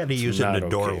okay. I got to It's use it in not a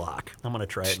door okay. lock. I'm going to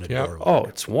try it in a door lock. Oh,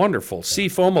 it's wonderful.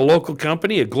 Seafoam, a local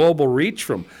company, a global reach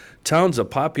from towns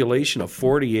of population of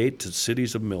 48 to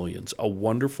cities of millions. A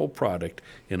wonderful product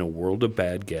in a world of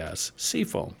bad gas.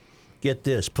 Seafoam. Get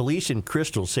this. Police in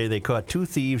Crystal say they caught 2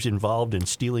 thieves involved in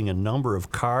stealing a number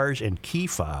of cars and key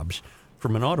fobs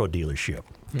from an auto dealership.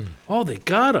 Oh, they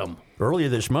got them. Earlier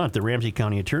this month, the Ramsey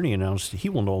County attorney announced he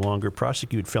will no longer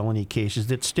prosecute felony cases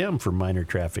that stem from minor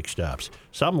traffic stops.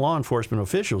 Some law enforcement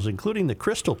officials, including the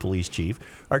Crystal police chief,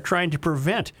 are trying to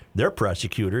prevent their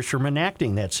prosecutors from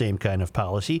enacting that same kind of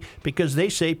policy because they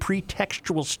say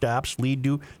pretextual stops lead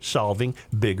to solving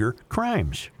bigger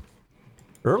crimes.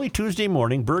 Early Tuesday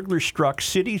morning, burglars struck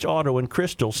City's Auto in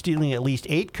Crystal, stealing at least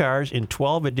 8 cars and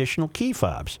 12 additional key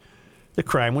fobs. The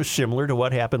crime was similar to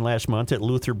what happened last month at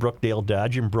Luther Brookdale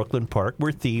Dodge in Brooklyn Park,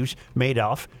 where thieves made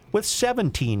off with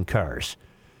 17 cars.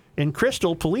 In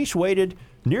Crystal, police waited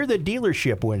near the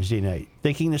dealership Wednesday night,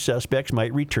 thinking the suspects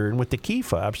might return with the key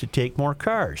fobs to take more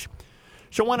cars.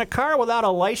 So when a car without a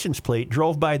license plate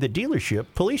drove by the dealership,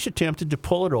 police attempted to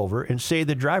pull it over and say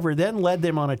the driver then led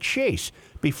them on a chase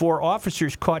before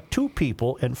officers caught 2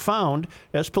 people and found,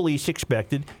 as police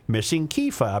expected, missing key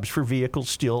fobs for vehicles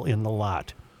still in the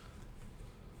lot.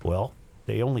 Well,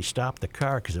 they only stopped the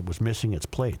car because it was missing its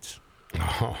plates.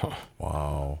 Oh,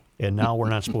 wow. And now we're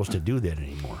not supposed to do that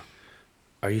anymore.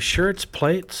 Are you sure it's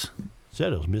plates?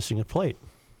 Said it was missing a plate.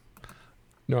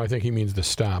 No, I think he means the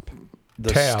stop. The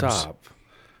Tabs. stop.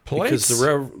 Because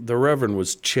the Reverend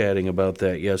was chatting about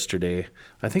that yesterday.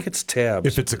 I think it's tabs.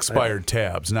 If it's expired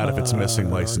tabs, not if it's missing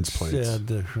license plates.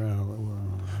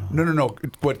 No.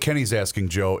 What Kenny's asking,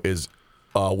 Joe, is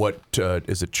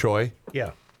is it Choi?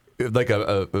 Yeah. Like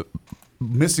a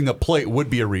missing a plate would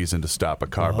be a reason to stop a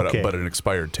car, but an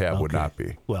expired tab would not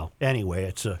be. Well, anyway,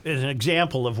 it's an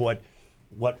example of what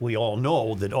we all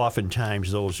know, that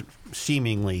oftentimes those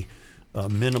seemingly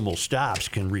minimal stops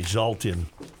can result in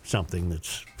something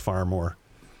that's far more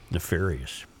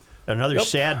nefarious. Another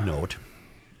sad note.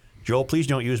 Joe, please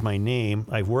don't use my name.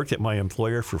 I've worked at my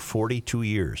employer for 42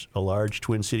 years, a large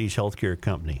Twin Cities healthcare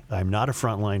company. I'm not a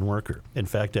frontline worker. In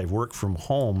fact, I've worked from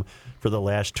home for the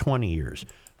last 20 years.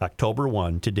 October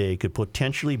 1, today, could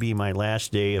potentially be my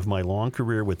last day of my long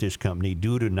career with this company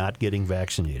due to not getting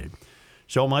vaccinated.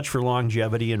 So much for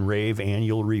longevity and rave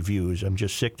annual reviews. I'm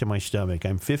just sick to my stomach.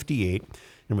 I'm 58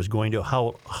 and was going to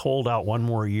hold out one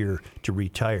more year to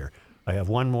retire. I have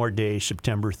one more day,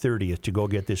 September 30th, to go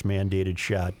get this mandated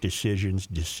shot. Decisions.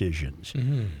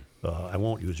 Mm-hmm. I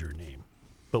won't use her name.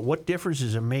 But what difference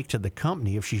does it make to the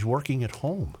company if she's working at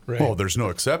home? Right. Oh, there's no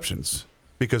exceptions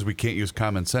because we can't use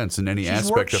common sense in any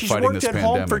aspect of fighting this pandemic. She's worked at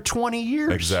home for 20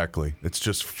 years. Exactly. It's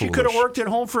just foolish. She could have worked at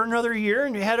home for another year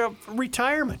and had a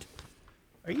retirement.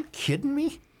 Are you kidding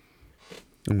me?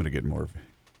 I'm going to get more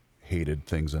hated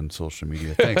things on social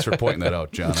media. Thanks for pointing that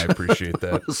out, John. I appreciate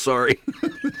that. Sorry.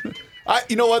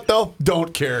 You know what, though?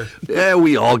 Don't care. Yeah,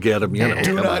 we all get them. You know,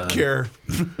 Do not care.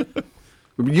 It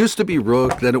used to be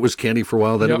Rook, then it was Kenny for a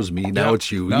while, then it was me. Now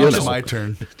it's you. Now you it's know. my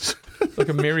turn. Like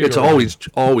a It's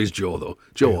always Joe, though.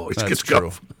 Joe always gets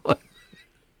true. go.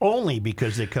 Only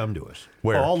because they come to us.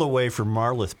 Where? All the way from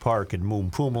Marloth Park in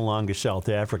Mpumalanga, South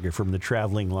Africa, from the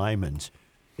Traveling Lymans.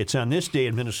 It's on this day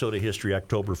in Minnesota history,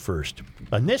 October 1st.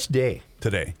 On this day,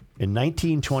 today, in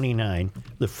 1929,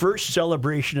 the first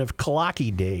celebration of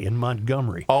Kalaki Day in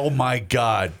Montgomery. Oh, my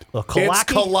God. Kalaki? It's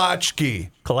Kalachki.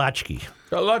 Kalachki.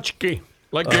 Kalachki.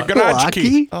 Like your garage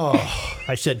key.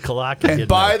 I said Kalaki. And didn't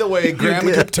by I? the way,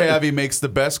 Grandma Octavi makes the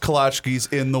best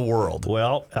kolachkis in the world.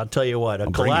 Well, I'll tell you what. A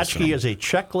bring you kolachki some. is a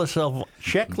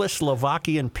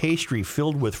Czechoslovakian pastry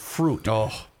filled with fruit.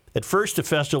 Oh. At first, the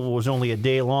festival was only a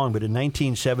day long, but in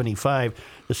 1975,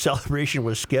 the celebration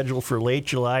was scheduled for late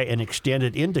July and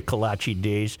extended into Kolache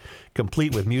days,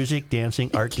 complete with music,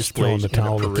 dancing, art displays, the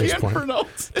towel and a at this parade. point.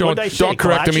 What'd Don't I say,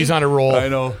 correct him. Kolache? He's on a roll. I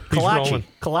know. He's rolling.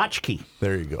 Kolachki.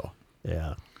 There you go.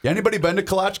 Yeah. Anybody been to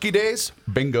kolachki days?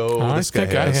 Bingo. I This guy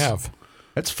think I has. have.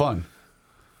 It's fun.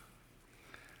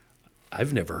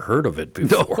 I've never heard of it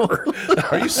before.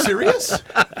 Are you serious?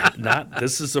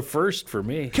 This is a first for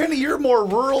me. Kenny, you're more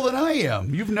rural than I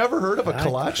am. You've never heard of a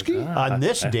kolachki? On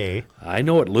this day, I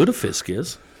know what lutefisk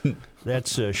is.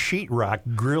 that's sheetrock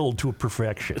grilled to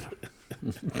perfection.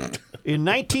 In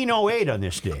 1908, on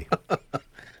this day,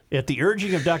 at the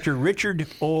urging of Dr. Richard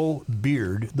O.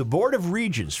 Beard, the Board of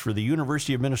Regents for the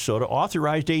University of Minnesota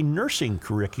authorized a nursing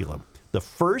curriculum, the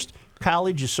first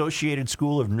college-associated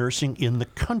school of nursing in the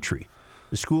country.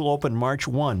 The school opened March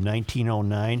 1,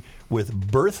 1909, with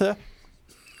Bertha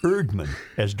Erdman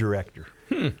as director.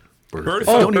 Bertha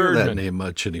I don't hear that Erdman. name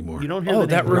much anymore. You don't hear Oh,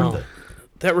 the name Bertha.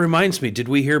 that reminds me. Did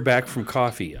we hear back from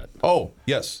Coffee yet? Oh,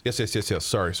 yes.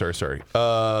 Sorry.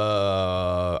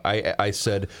 I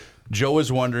said, Joe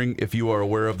is wondering if you are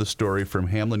aware of the story from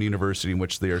Hamline University in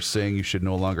which they are saying you should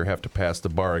no longer have to pass the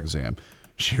bar exam.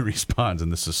 She responds, and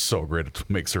this is so great, it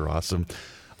makes her awesome.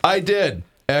 I did.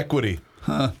 Equity.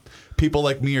 Huh. People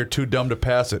like me are too dumb to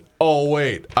pass it. Oh,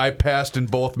 wait. I passed in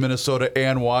both Minnesota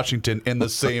and Washington in the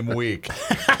same week.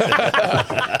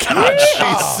 God,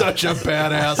 she's such a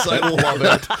badass. I love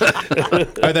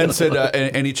it. I then said,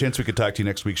 any chance we could talk to you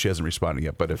next week? She hasn't responded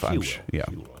yet, but if I'm... Yeah.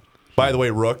 By the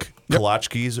way, Rook,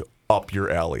 kolachkis up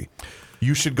your alley.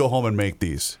 You should go home and make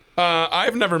these.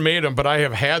 I've never made them, but I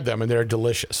have had them, and they're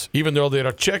delicious. Even though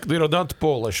they're Czech, they're not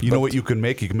Polish. You know what you can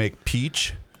make? You can make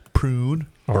peach, prune,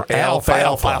 Or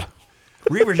alfalfa.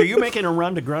 Reavers, are you making a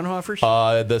run to Grunhofer's?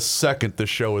 The second the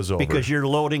show is over. Because you're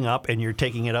loading up and you're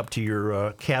taking it up to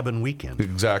your cabin weekend.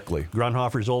 Exactly.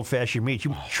 Grunhofer's Old Fashioned Meats.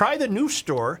 You try the new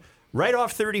store right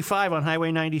off 35 on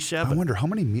Highway 97. I wonder how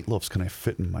many meatloafs can I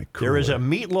fit in my cooler? There is a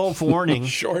meatloaf warning.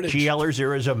 Shortage. GLers,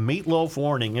 there is a meatloaf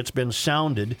warning. It's been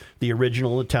sounded. The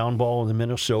original, the Town Ball, and the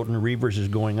Minnesotan Reavers is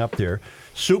going up there.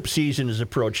 Soup season is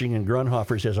approaching, and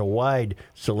Grunhofer's has a wide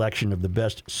selection of the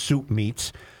best soup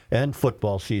meats. And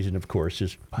football season, of course,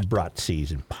 is brat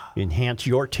season. Enhance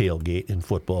your tailgate and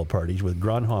football parties with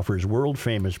Grunhofer's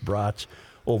world-famous brats.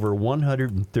 Over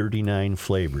 139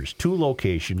 flavors. 2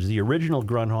 locations, the original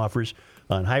Grunhofer's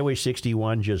on Highway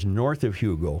 61 just north of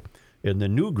Hugo, and the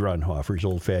new Grunhofer's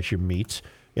Old Fashioned Meats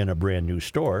in a brand new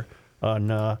store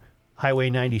on Highway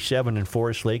 97 in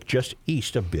Forest Lake, just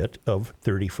east a bit of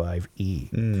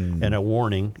 35E. And a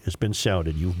warning has been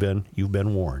sounded. You've been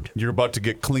warned. You're about to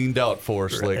get cleaned out,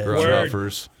 Forest Lake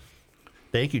Grunhofer's.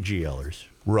 Thank you, GLers.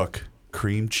 Rook,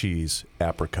 cream cheese,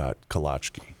 apricot,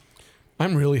 kolachki.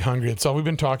 I'm really hungry. That's all we've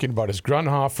been talking about is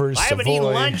Grunhofer's, I haven't eaten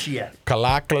lunch yet.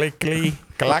 Kalaklikli.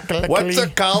 What's a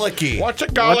colicky? What's a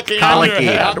colicky on your colicky?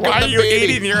 head? Why are the you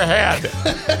baby? eating your head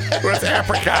with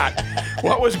apricot?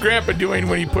 What was Grandpa doing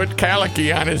when he put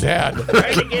colicky on his head?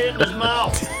 Trying to get in his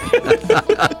mouth.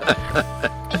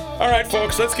 All right,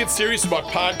 folks, let's get serious about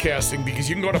podcasting because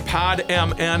you can go to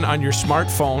PodMN on your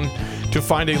smartphone to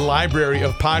find a library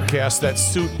of podcasts that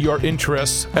suit your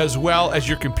interests as well as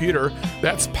your computer.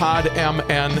 That's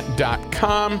podmn.com.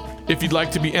 If you'd like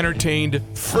to be entertained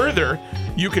further,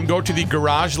 you can go to the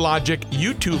Garage Logic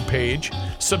YouTube page,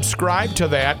 subscribe to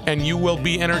that, and you will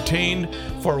be entertained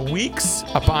for weeks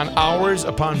upon hours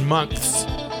upon months.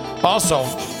 Also,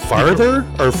 Farther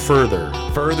or further?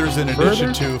 Further's in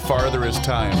addition to farther is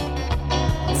time.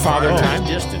 Father Time.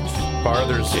 Distance.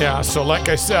 Farther's Yeah, so like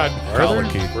I said,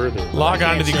 colicky. log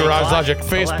on to the Can't say Garage Logic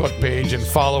Kalachki. Facebook page and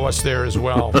follow us there as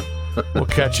well. We'll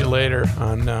catch you later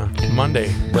on Monday,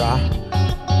 brah.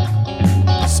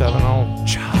 7-0.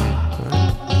 Ciao.